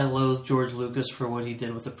I loathe George Lucas for what he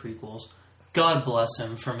did with the prequels, God bless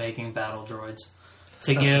him for making battle droids.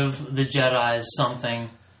 To give the Jedi something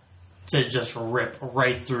to just rip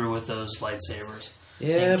right through with those lightsabers.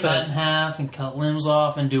 Yeah, and cut in half and cut limbs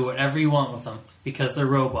off and do whatever you want with them because they're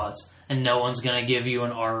robots and no one's going to give you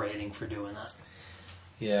an R rating for doing that.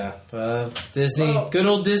 Yeah, Disney, good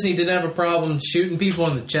old Disney didn't have a problem shooting people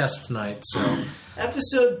in the chest tonight. So,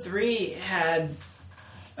 Episode 3 had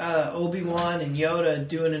Obi-Wan and Yoda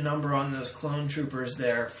doing a number on those clone troopers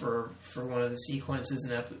there for one of the sequences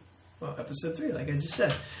in Episode 3, like I just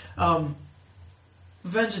said.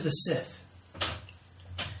 Revenge of the Sith.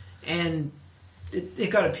 And it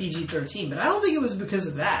got a PG-13, but I don't think it was because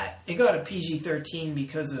of that. It got a PG-13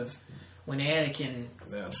 because of when Anakin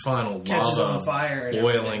final catches on fire and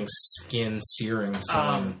boiling everything. skin searing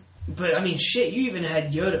scene. But I mean, shit, you even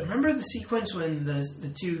had Yoda. Remember the sequence when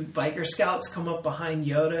the two biker scouts come up behind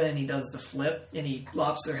Yoda and he does the flip and he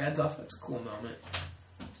lops their heads off? That's a cool moment.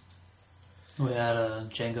 We had a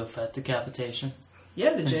Jango Fett decapitation.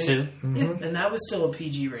 Yeah, the Jango. Mm-hmm. Yeah, and that was still a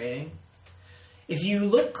PG rating. If you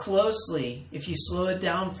look closely, if you slow it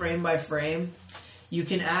down frame by frame, you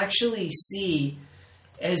can actually see,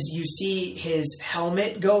 as you see his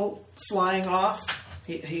helmet go flying off,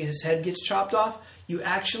 his head gets chopped off, you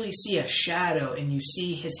actually see a shadow and you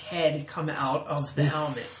see his head come out of the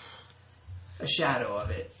helmet. A shadow of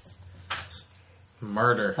it.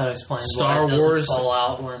 Murder. That explains Star why it Wars doesn't fall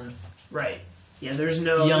out when... Right. Yeah, there's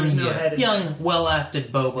no head in young,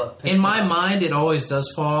 well-acted Boba. In my mind, it always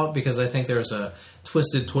does fall out because I think there's a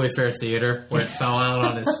Twisted Toy Fair Theater where it fell out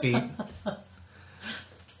on his feet.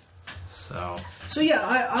 So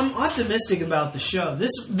yeah, I'm optimistic about the show.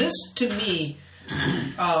 This to me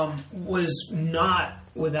was not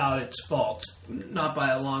without its faults, not by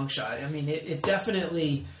a long shot. I mean, it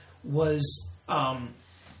definitely was not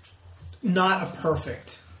a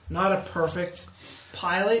perfect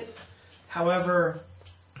pilot. However,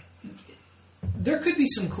 there could be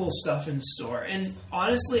some cool stuff in store. And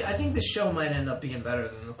honestly, I think the show might end up being better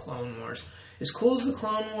than the Clone Wars. As cool as the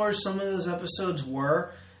Clone Wars, some of those episodes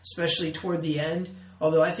were, especially toward the end,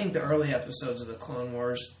 although I think the early episodes of the Clone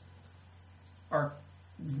Wars are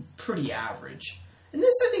pretty average. And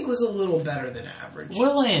this, I think, was a little better than average.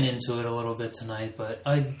 We're laying into it a little bit tonight, but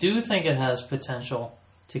I do think it has potential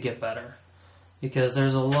to get better. Because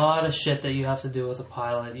there's a lot of shit that you have to do with a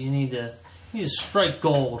pilot. You need to strike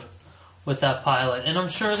gold with that pilot. And I'm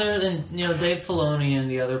sure Dave Filoni and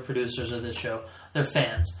the other producers of this show, they're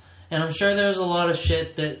fans. And I'm sure there's a lot of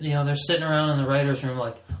shit that, they're sitting around in the writer's room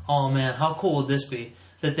like, oh man, how cool would this be?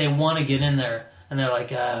 That they want to get in there. And they're like,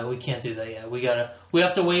 we can't do that yet. We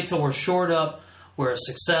have to wait till we're shored up, we're a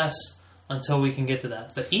success, until we can get to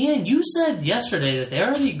that. But Ian, you said yesterday that they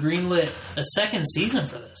already greenlit a second season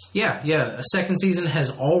for this. Yeah. A second season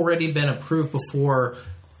has already been approved before,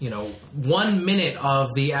 1 minute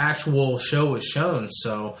of the actual show was shown.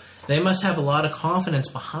 So they must have a lot of confidence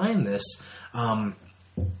behind this.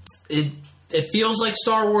 It feels like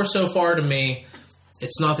Star Wars so far to me.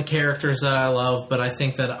 It's not the characters that I love, but I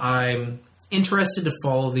think that I'm interested to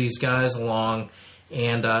follow these guys along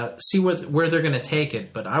and see where they're going to take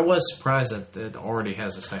it. But I was surprised that it already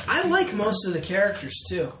has a second season. I like most of the characters,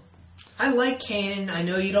 too. I like Kanan. I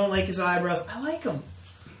know you don't like his eyebrows. I like him.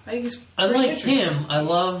 I like him. I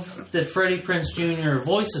love that Freddie Prinze Jr.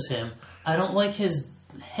 voices him. I don't like his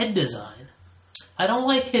head design. I don't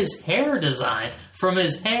like his hair design. From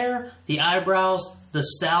his hair, the eyebrows, the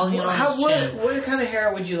stallion on his chin. What kind of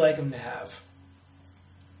hair would you like him to have?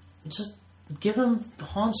 Just give him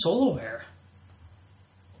Han Solo hair.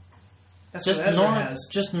 That's what Ezra has.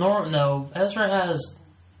 No, Ezra has,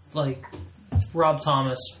 like, Rob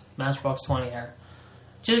Thomas, Matchbox 20 hair.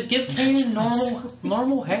 Just give Kanan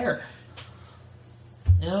normal hair.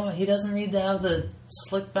 He doesn't need to have the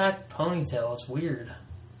slick back ponytail. It's weird.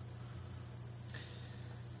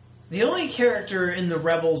 The only character in the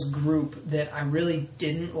Rebels group that I really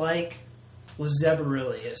didn't like was Zeb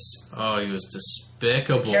Orrelios. Oh, he was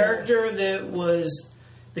despicable.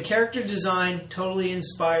 The character design totally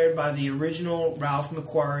inspired by the original Ralph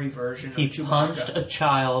McQuarrie version of Chewbacca. He punched a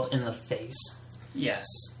child in the face. Yes.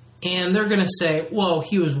 And they're going to say, well,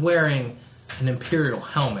 he was wearing an Imperial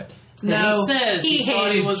helmet. No, he says he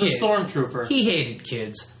thought he was a stormtrooper. He hated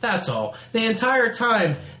kids. That's all. The entire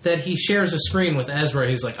time that he shares a screen with Ezra,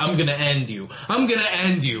 he's like, "I'm gonna end you. I'm gonna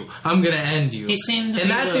end you. I'm gonna end you." He seemed to and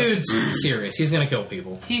that dude's serious. He's gonna kill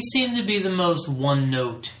people. He seemed to be the most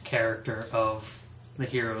one-note character of the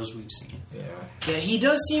heroes we've seen. Yeah, he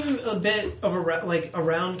does seem a bit of a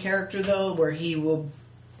round character though, where he'll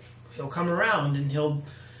come around and he'll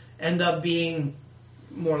end up being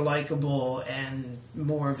more likable and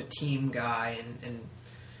more of a team guy, and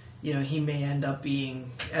you know, he may end up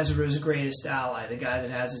being Ezra's greatest ally, the guy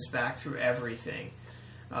that has his back through everything.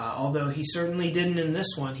 Although he certainly didn't in this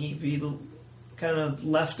one. He kind of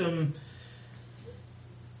left him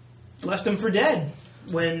for dead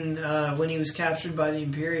when he was captured by the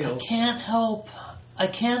Imperials. I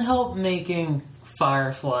can't help making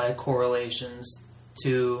Firefly correlations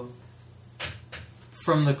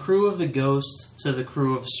from the crew of the Ghost to the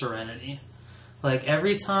crew of Serenity. Like,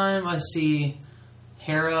 every time I see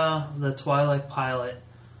Hera, the Twi'lek pilot,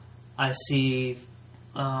 I see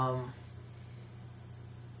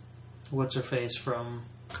what's her face from...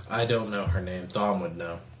 I don't know her name. Dom would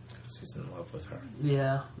know, because he's in love with her.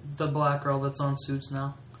 Yeah, the black girl that's on Suits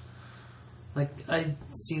now. Like, I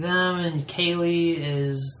see them, and Kaylee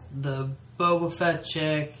is the Boba Fett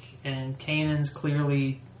chick, and Kanan's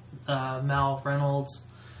clearly Mal Reynolds.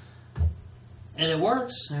 And it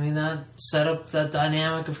works. I mean, that setup, that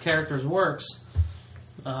dynamic of characters works.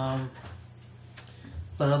 But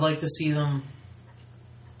I'd like to see them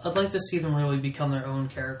really become their own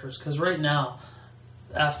characters, because right now,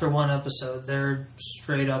 after one episode, they're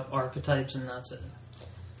straight up archetypes, and that's it.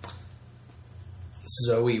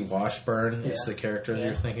 Zoe Washburn is the character that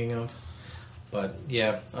you're thinking of. But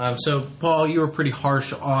yeah, so Paul, you were pretty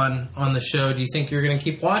harsh on the show. Do you think you're going to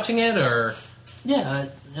keep watching it, or? Yeah,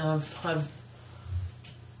 I'm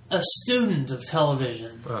a student of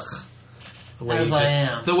television. Ugh. I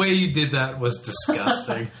am. The way you did that was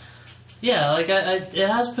disgusting. Yeah, like it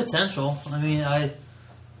has potential. I mean,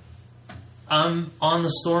 I'm on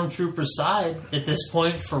the Stormtrooper side at this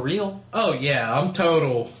point for real. Oh yeah, I'm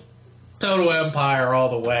total Empire all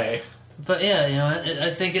the way. But yeah, you know,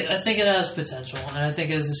 I think it has potential, and I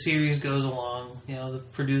think as the series goes along, you know, the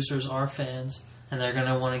producers are fans, and they're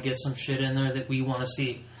gonna want to get some shit in there that we want to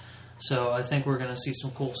see. So I think we're gonna see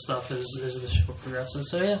some cool stuff as the show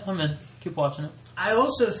progresses. So yeah, I'm in. Keep watching it. I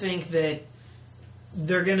also think that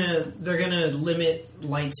they're gonna limit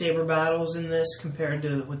lightsaber battles in this compared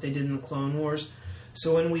to what they did in the Clone Wars.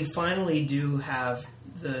 So when we finally do have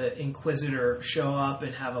the Inquisitor show up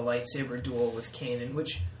and have a lightsaber duel with Kanan,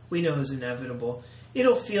 which we know is inevitable,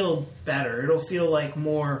 it'll feel better. It'll feel like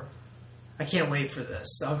more, I can't wait for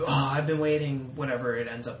this. I've been waiting, whatever it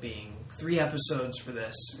ends up being, 3 episodes for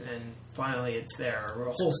this, and finally it's there, or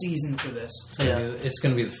a whole season for this. It's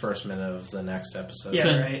going to be the first minute of the next episode.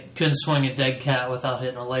 Yeah, right. Couldn't swing a dead cat without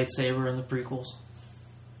hitting a lightsaber in the prequels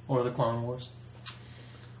or the Clone Wars.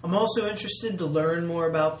 I'm also interested to learn more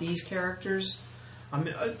about these characters,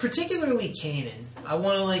 particularly Kanan. I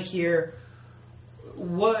want to hear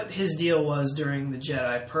what his deal was during the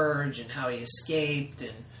Jedi Purge and how he escaped,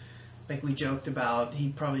 and like we joked about, he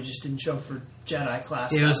probably just didn't show up for Jedi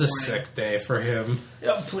class. It was a sick day for him.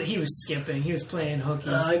 He was skipping. He was playing hooky.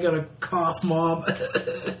 I got a cough, Mom.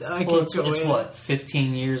 It's what,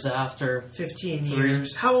 15 years after? 15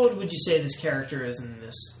 years. How old would you say this character is in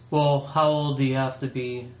this? Well, how old do you have to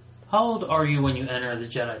be? How old are you when you enter the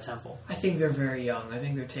Jedi Temple? I think they're very young. I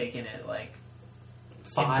think they're taking it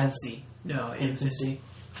 5? Infancy. No, infancy.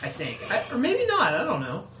 I think. Or maybe not. I don't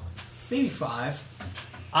know. Maybe 5.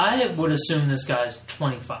 I would assume this guy's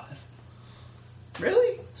 25.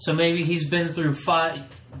 Really? So maybe he's been through 5.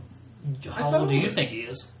 How old do you think he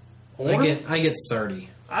is? I get 30.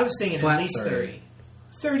 I was thinking Flat at least 30.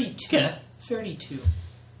 32. Okay. 32.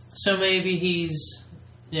 So maybe he's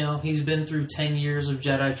been through 10 years of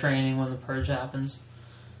Jedi training when the Purge happens.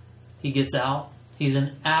 He gets out. He's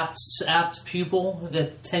an apt pupil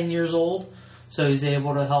at 10 years old, so he's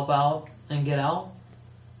able to help out and get out.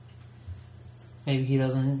 Maybe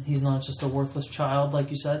he's not just a worthless child, like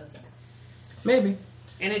you said. Maybe.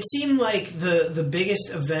 And it seemed like the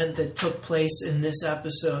biggest event that took place in this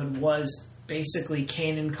episode was basically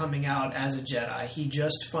Kanan coming out as a Jedi. He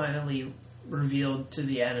just finally revealed to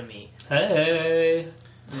the enemy that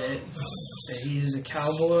he is a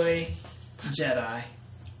cowboy Jedi.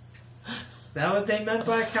 Is that what they meant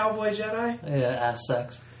by a cowboy Jedi? Yeah, ass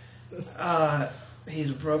sex.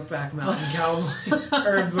 He's a Brokeback Mountain cowboy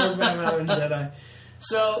or a Brokeback Mountain Jedi.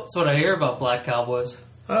 So that's what I hear about black cowboys.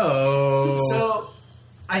 Oh. So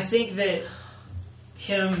I think that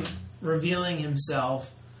him revealing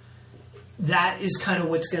himself that is kind of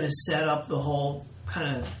what's going to set up the whole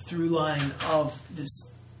kind of through line of this.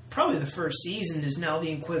 Probably the first season is now the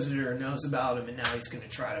Inquisitor knows about him, and now he's going to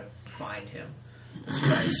try to find him. That's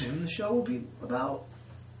what I assume the show will be about.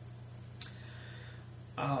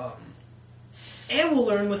 And we'll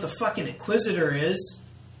learn what the fucking Inquisitor is.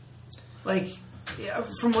 Like, yeah,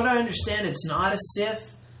 from what I understand, it's not a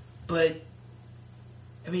Sith, but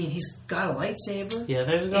I mean, he's got a lightsaber.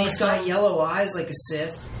 Yeah, he's got yellow eyes like a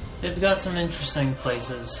Sith. They've got some interesting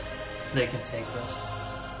places they can take this.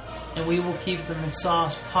 And we will keep the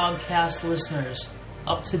McSauce podcast listeners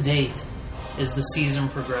up to date as the season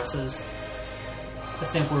progresses. I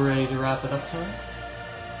think we're ready to wrap it up tonight.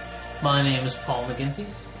 My name is Paul McGinty.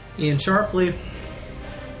 Ian Sharpley.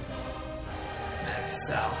 Matt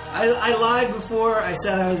Cassell. I lied before. I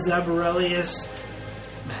said I was Zabarelius.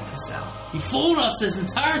 Matt Cassell. You fooled us this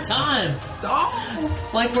entire time. Oh.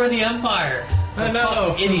 Like we're the Empire. I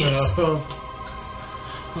know. Idiots. No.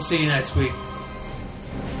 We'll see you next week.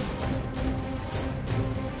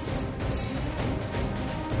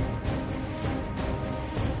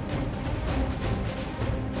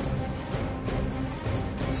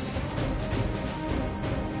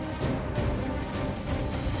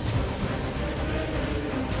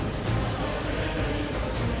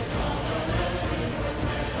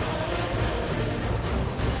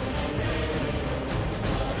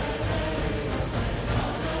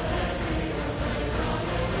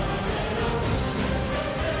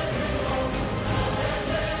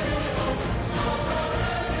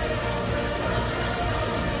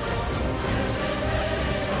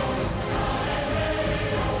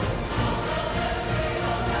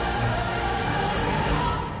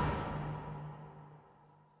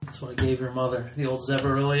 That's what I gave your mother, the old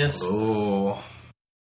Zabarelius. Oh.